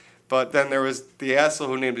 But then there was the asshole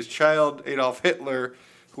who named his child Adolf Hitler,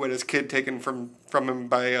 who had his kid taken from him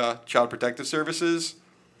by Child Protective Services.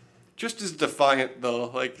 Just as defiant though,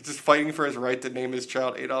 like just fighting for his right to name his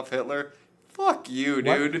child Adolf Hitler. Fuck you,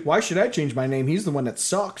 dude. Why should I change my name? He's the one that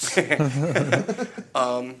sucks. And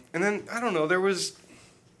then I don't know. There was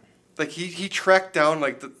like he tracked down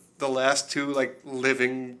like the last two like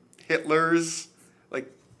living Hitlers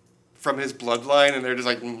like from his bloodline, and they're just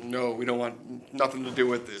like, no, we don't want nothing to do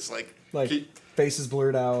with this. Like faces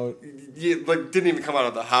blurred out. He like didn't even come out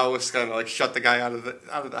of the house. Kind of like shut the guy out of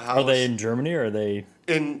the house. Are they in Germany or are they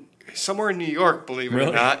in somewhere in New York? Believe it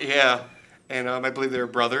or not, yeah. And I believe they were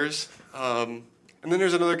brothers. And then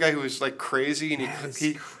there's another guy who was like crazy, and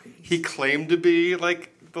he claimed to be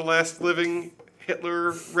like the last living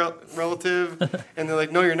Hitler relative, and they're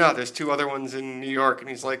like, no, you're not. There's two other ones in New York, and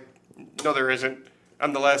he's like, no, there isn't.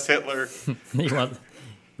 I'm the last Hitler. he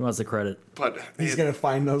wants the credit. But he's gonna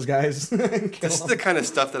find those guys. This is the kind of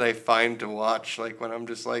stuff that I find to watch, like when I'm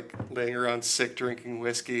just like laying around sick, drinking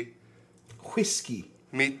whiskey. Whiskey.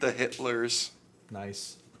 Meet the Hitlers.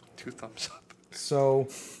 Nice. 2 thumbs up. So,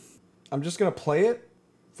 I'm just gonna play it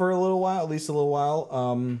for a little while, at least a little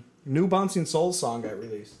while. New Bouncing Souls song got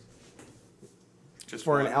released. Just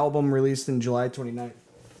for one. an album released in July 29th.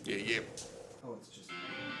 Yeah. Oh, it's just.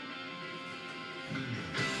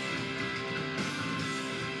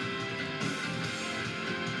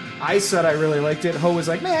 I said I really liked it. Ho was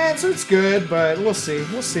like, man, it's good, but we'll see.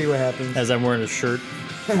 We'll see what happens. As I'm wearing a shirt.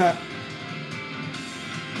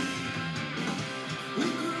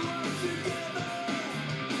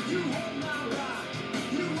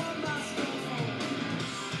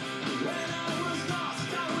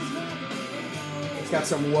 It's got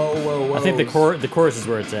some whoa. I think the chorus is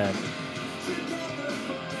where it's at.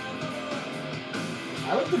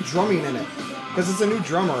 I like the drumming in it. Because it's a new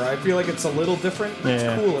drummer. I feel like it's a little different.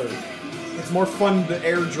 Yeah. It's cooler. It's more fun to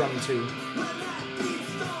air drum to.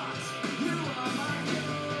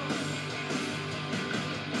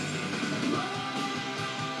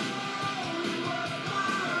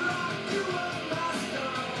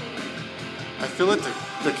 I feel like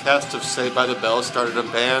the cast of Saved by the Bell started a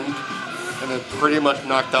band and then pretty much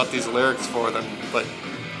knocked out these lyrics for them like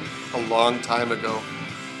a long time ago.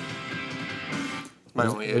 My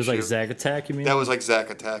only issue. It was like Zack Attack, you mean? That was like Zack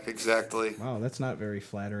Attack, exactly. Wow, that's not very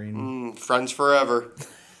flattering. Friends Forever.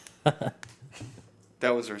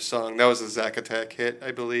 That was their song. That was a Zack Attack hit,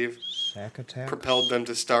 I believe. Zack Attack? Propelled them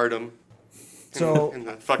to stardom. So in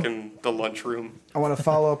the lunchroom. I want to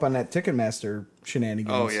follow up on that Ticketmaster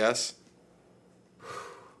shenanigans. Oh, yes.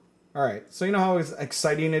 All right. So you know how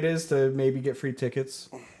exciting it is to maybe get free tickets?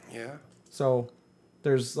 Yeah. So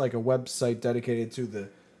there's like a website dedicated to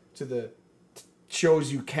the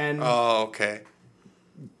shows you can Oh, okay.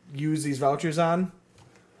 use these vouchers on.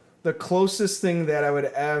 the closest thing that I would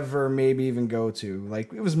ever maybe even go to,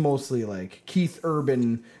 like, it was mostly like Keith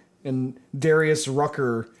Urban and Darius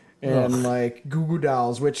Rucker and like Goo Goo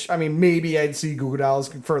Dolls, which, I mean, maybe I'd see Goo Goo Dolls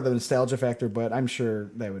for the nostalgia factor, but I'm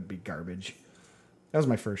sure that would be garbage. That was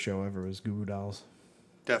my first show ever, was Goo Goo Dolls.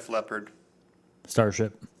 Def Leppard.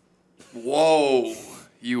 Starship. Whoa,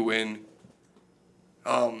 you win.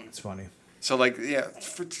 It's funny. So like, yeah,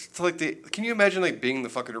 can you imagine like being the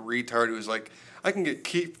fucking retard who's like, I can get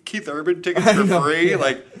Keith Urban tickets for free?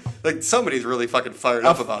 Yeah. Like somebody's really fucking fired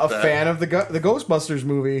up about that. A fan of the Ghostbusters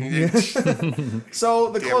movie.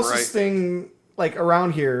 So the Damn closest right. thing, like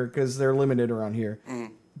around here, because they're limited around here,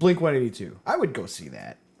 Blink 182. I would go see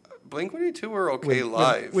that. Blink 182 are okay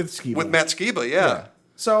live with Skiba. with Matt Skiba, yeah.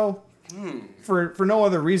 So for no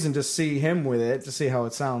other reason, just see him with it to see how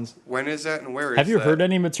it sounds. When is that and where is Have you that? heard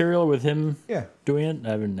any material with him Yeah. doing it? I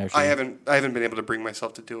haven't actually. I haven't been able to bring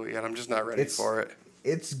myself to do it yet. I'm just not ready for it.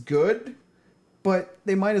 It's good, but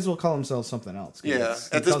they might as well call themselves something else. 'Cause Yeah, it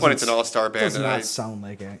at this point, it's an doesn't- all-star band. Does and not I- sound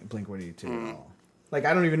like a Blink 182 at all. Like,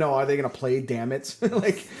 I don't even know. Are they going to play Damn It?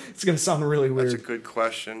 Like, it's going to sound really weird. That's a good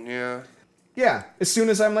question, yeah. Yeah, as soon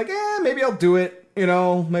as I'm like, maybe I'll do it, you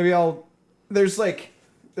know, maybe I'll, there's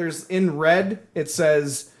in red, it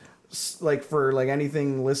says, like, for, like,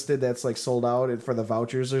 anything listed that's, like, sold out for the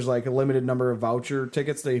vouchers, there's, like, a limited number of voucher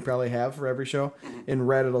tickets that you probably have for every show. In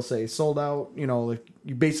red, it'll say sold out, you know, like,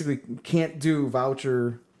 you basically can't do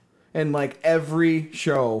voucher, and, like, every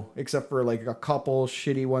show, except for, like, a couple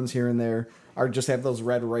shitty ones here and there, are just have those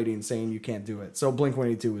red writings saying you can't do it. So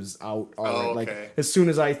Blink-182 is out already. okay. Like, as soon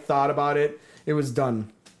as I thought about it, it was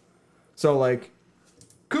done. So, like,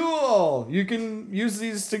 cool, you can use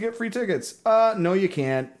these to get free tickets. No, you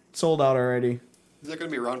can't. Sold out already. Is that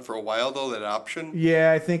going to be around for a while, though, that option?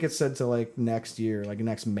 Yeah, I think it's said to, like, next year, like,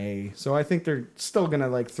 next May. So I think they're still going to,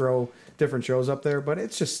 like, throw different shows up there, but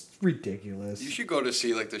it's just ridiculous. You should go to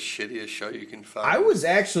see, like, the shittiest show you can find. I was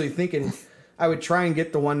actually thinking I would try and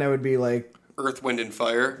get the one that would be, like, Earth, Wind, and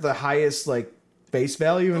Fire. the highest, like, base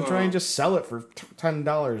value and try and just sell it for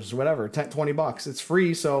 $10, whatever, $20. It's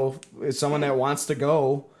free, so it's someone that wants to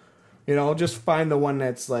go, you know, just find the one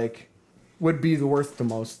that's, like, would be worth the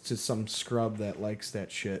most to some scrub that likes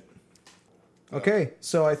that shit. Okay,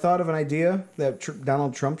 so I thought of an idea that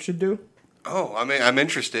Donald Trump should do. Oh, I'm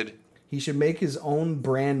interested. He should make his own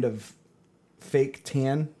brand of fake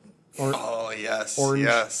tan. Oh, yes. Orange.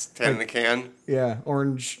 Yes. Tan in the can. Yeah,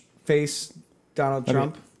 orange face Donald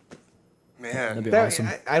Trump. Man. That'd be That- awesome.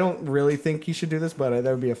 I don't really think he should do this, but that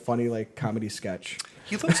would be a funny, like, comedy sketch.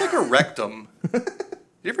 He looks like a rectum.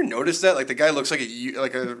 You ever notice that? Like, the guy looks like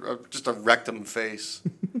just a rectum face.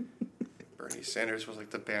 Bernie Sanders was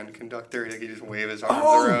like the band conductor. Like, he just wave his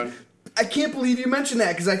arms around. I can't believe you mentioned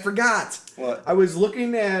that because I forgot. What? I was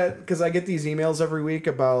looking at, because I get these emails every week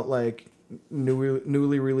about, like,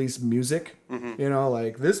 newly released music. You know,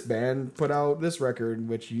 like, this band put out this record,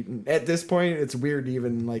 which at this point, it's weird to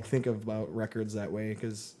even, like, think about records that way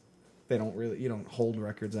because you don't hold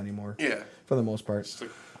records anymore. Yeah. For the most part.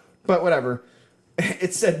 But whatever.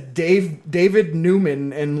 It said David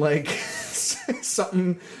Newman and, like,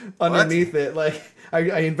 something underneath it. Like,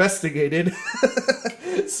 I investigated.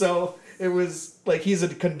 So it was like he's a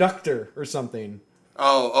conductor or something.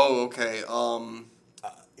 Oh, okay.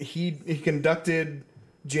 He conducted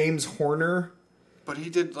James Horner. But he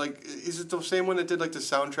did, like, is it the same one that did, like, the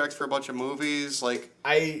soundtracks for a bunch of movies? Like,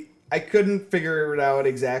 I couldn't figure it out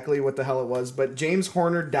exactly what the hell it was, but James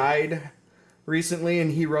Horner died recently,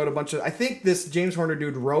 and he wrote a bunch of... I think this James Horner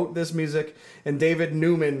dude wrote this music, and David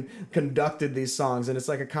Newman conducted these songs, and it's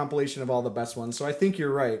like a compilation of all the best ones. So I think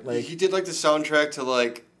you're right. Like, he did, like, the soundtrack to,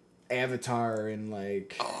 like... Avatar and,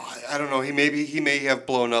 like... Oh, I don't know. He may have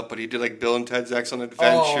blown up, but he did, like, Bill and Ted's Excellent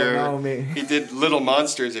Adventure. Oh, no, me. He did Little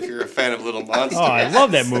Monsters, if you're a fan of Little Monsters. Oh, I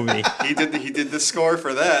love that movie. He did the score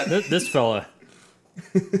for that. This fella,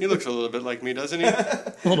 He looks a little bit like me, doesn't he?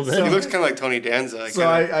 a little bit. He looks kind of like Tony Danza. So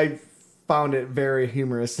I found it very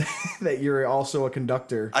humorous that you're also a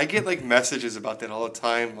conductor. I get, like, messages about that all the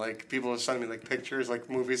time. Like, people are sending me, like, pictures, like,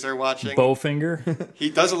 movies they're watching. Bowfinger. He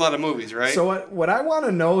does a lot of movies, right? So what I want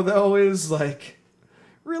to know, though, is, like,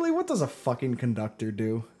 really, what does a fucking conductor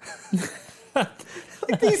do?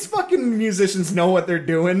 Like, these fucking musicians know what they're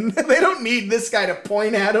doing. They don't need this guy to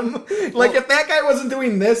point at them. Like, if that guy wasn't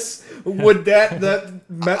doing this, would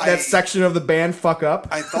that section of the band fuck up?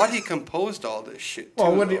 I thought he composed all this shit, too.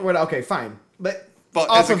 Well, though. okay, fine. But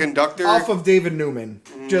as a conductor... off of David Newman,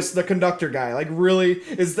 just the conductor guy. Like, really,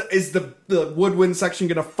 is the woodwind section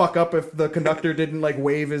gonna fuck up if the conductor didn't like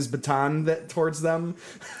wave his baton towards them?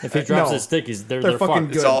 If he drops No. his stick, they're fucking fucked.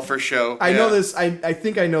 good. It's all for show. I Yeah. know this. I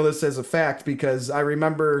think I know this as a fact because I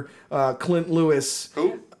remember Clint Lewis.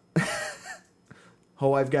 Who?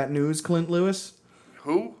 Oh, I've got news. Clint Lewis.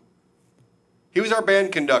 Who? He was our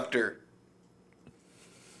band conductor.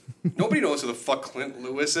 Nobody knows who the fuck Clint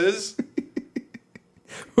Lewis is.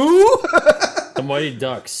 Who? The Mighty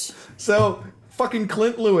Ducks. So fucking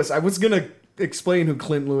Clint Lewis. I was gonna explain who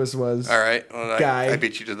Clint Lewis was. All right. Well, Guy. I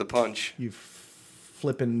beat you to the punch. You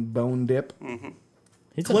flippin' bone dip.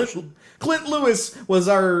 He's Clint Lewis was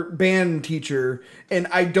our band teacher, and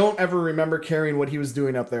I don't ever remember caring what he was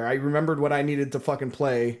doing up there. I remembered what I needed to fucking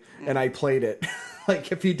play, and I played it.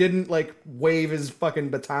 Like, if he didn't, like, wave his fucking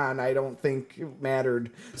baton, I don't think it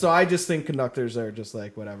mattered. So I just think conductors are just,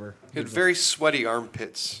 like, whatever. He had very sweaty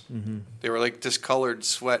armpits. They were like discolored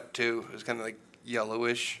sweat too. It was kind of like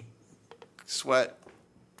yellowish sweat,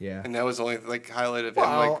 Yeah. and that was the only like highlight of him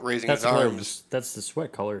Well, like raising that's his color. arms. That's the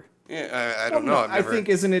sweat color. Yeah, I don't know. Well, I've I never. think,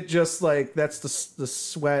 isn't it just, like, that's the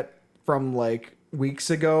sweat from, like,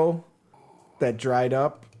 weeks ago that dried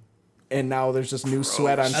up, and now there's just new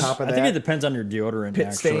sweat on top of I that? think it depends on your deodorant. Pit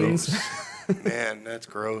actually. stains. Man, that's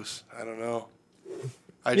gross. I don't know.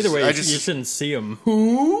 Either way, I you just, shouldn't see them.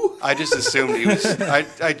 I just assumed he was.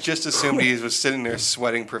 I just assumed he was sitting there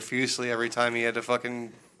sweating profusely every time he had to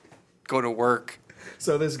fucking go to work.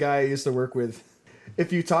 So this guy I used to work with,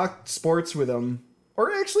 if you talk sports with him, or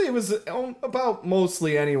actually it was about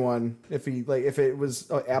mostly anyone, if it was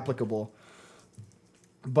applicable.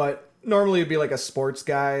 But normally it'd be like a sports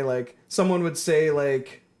guy, like someone would say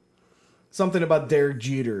like something about Derek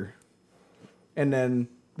Jeter, and then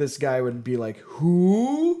this guy would be like,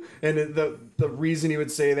 "Who?" And the reason he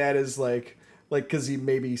would say that is like because he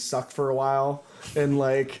maybe sucked for a while, and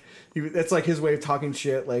like that's like his way of talking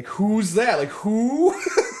shit. Like, who's that? Like, who?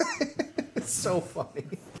 It's so funny.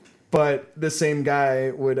 But the same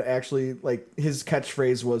guy would actually like his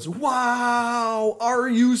catchphrase was, "Wow, are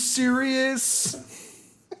you serious?"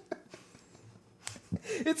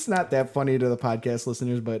 It's not that funny to the podcast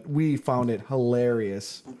listeners, but we found it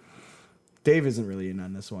hilarious. Dave isn't really in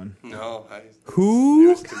on this one. No, Who?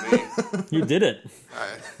 news to me. You did it.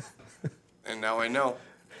 And now I know.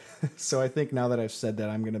 So I think now that I've said that,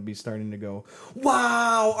 I'm going to be starting to go,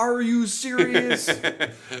 "Wow, are you serious?"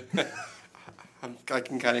 I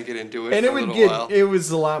can kind of get into it And for a little while. it was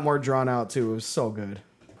a lot more drawn out too. It was so good.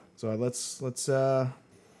 So let's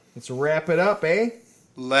wrap it up, eh?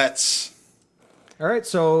 Let's. All right,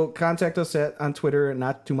 so contact us on Twitter at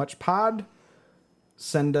NotTooMuchPod.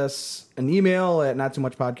 Send us an email at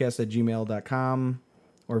nottoomuchpodcast@gmail.com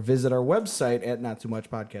or visit our website at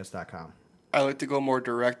nottoomuchpodcast.com. I like to go more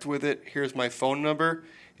direct with it. Here's my phone number.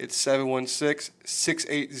 It's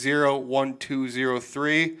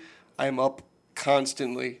 716-680-1203. I'm up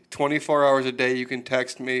constantly. 24 hours a day you can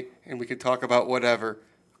text me and we can talk about whatever.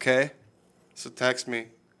 Okay? So text me.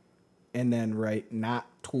 And then write "not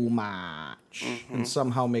too much" and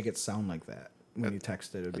somehow make it sound like that when you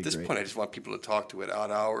text it. It'd be At this great. point, I just want people to talk to at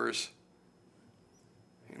odd hours.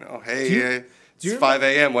 You know, hey, it's 5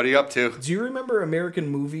 a.m. What are you up to? Do you remember American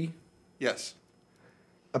Movie? Yes.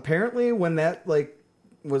 Apparently, when that like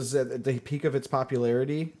was at the peak of its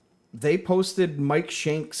popularity, they posted Mike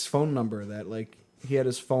Shank's phone number. That like he had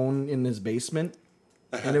his phone in his basement,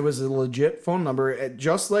 and it was a legit phone number,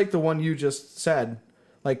 just like the one you just said.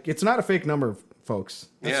 Like, it's not a fake number, folks.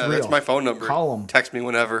 Yeah, real. that's my phone number. Call them. Text me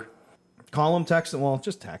whenever. Call them, text them. Well,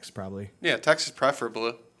 just text probably. Yeah, text is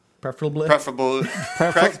preferable. Preferably. Preferable.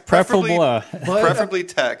 Preferable. Preferably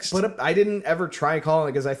text. But I didn't ever try calling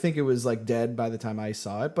it because I think it was like dead by the time I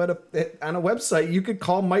saw it. But on a website, you could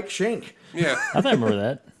call Mike Shank. Yeah. I think I remember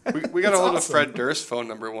that. We got a hold awesome. of Fred Durst's phone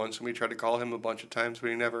number once, and we tried to call him a bunch of times,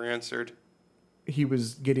 but he never answered. He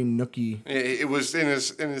was getting nookie, It was in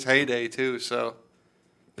his heyday too. So,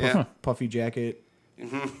 yeah, puffy jacket.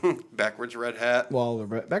 backwards red hat Well,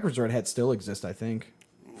 the backwards red hat still exists, I think,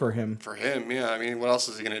 for him. for him. Yeah, I mean, what else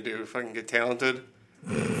is he gonna do? Fucking get talented?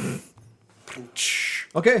 Okay,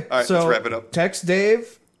 All right, so let's wrap it up. Text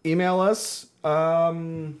Dave, email us.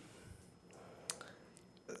 I'll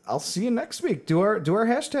see you next week. Do our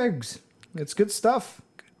hashtags. It's good stuff.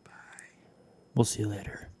 We'll see you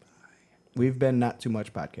later. We've been Not Too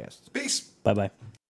Much Podcast. Peace. Bye bye.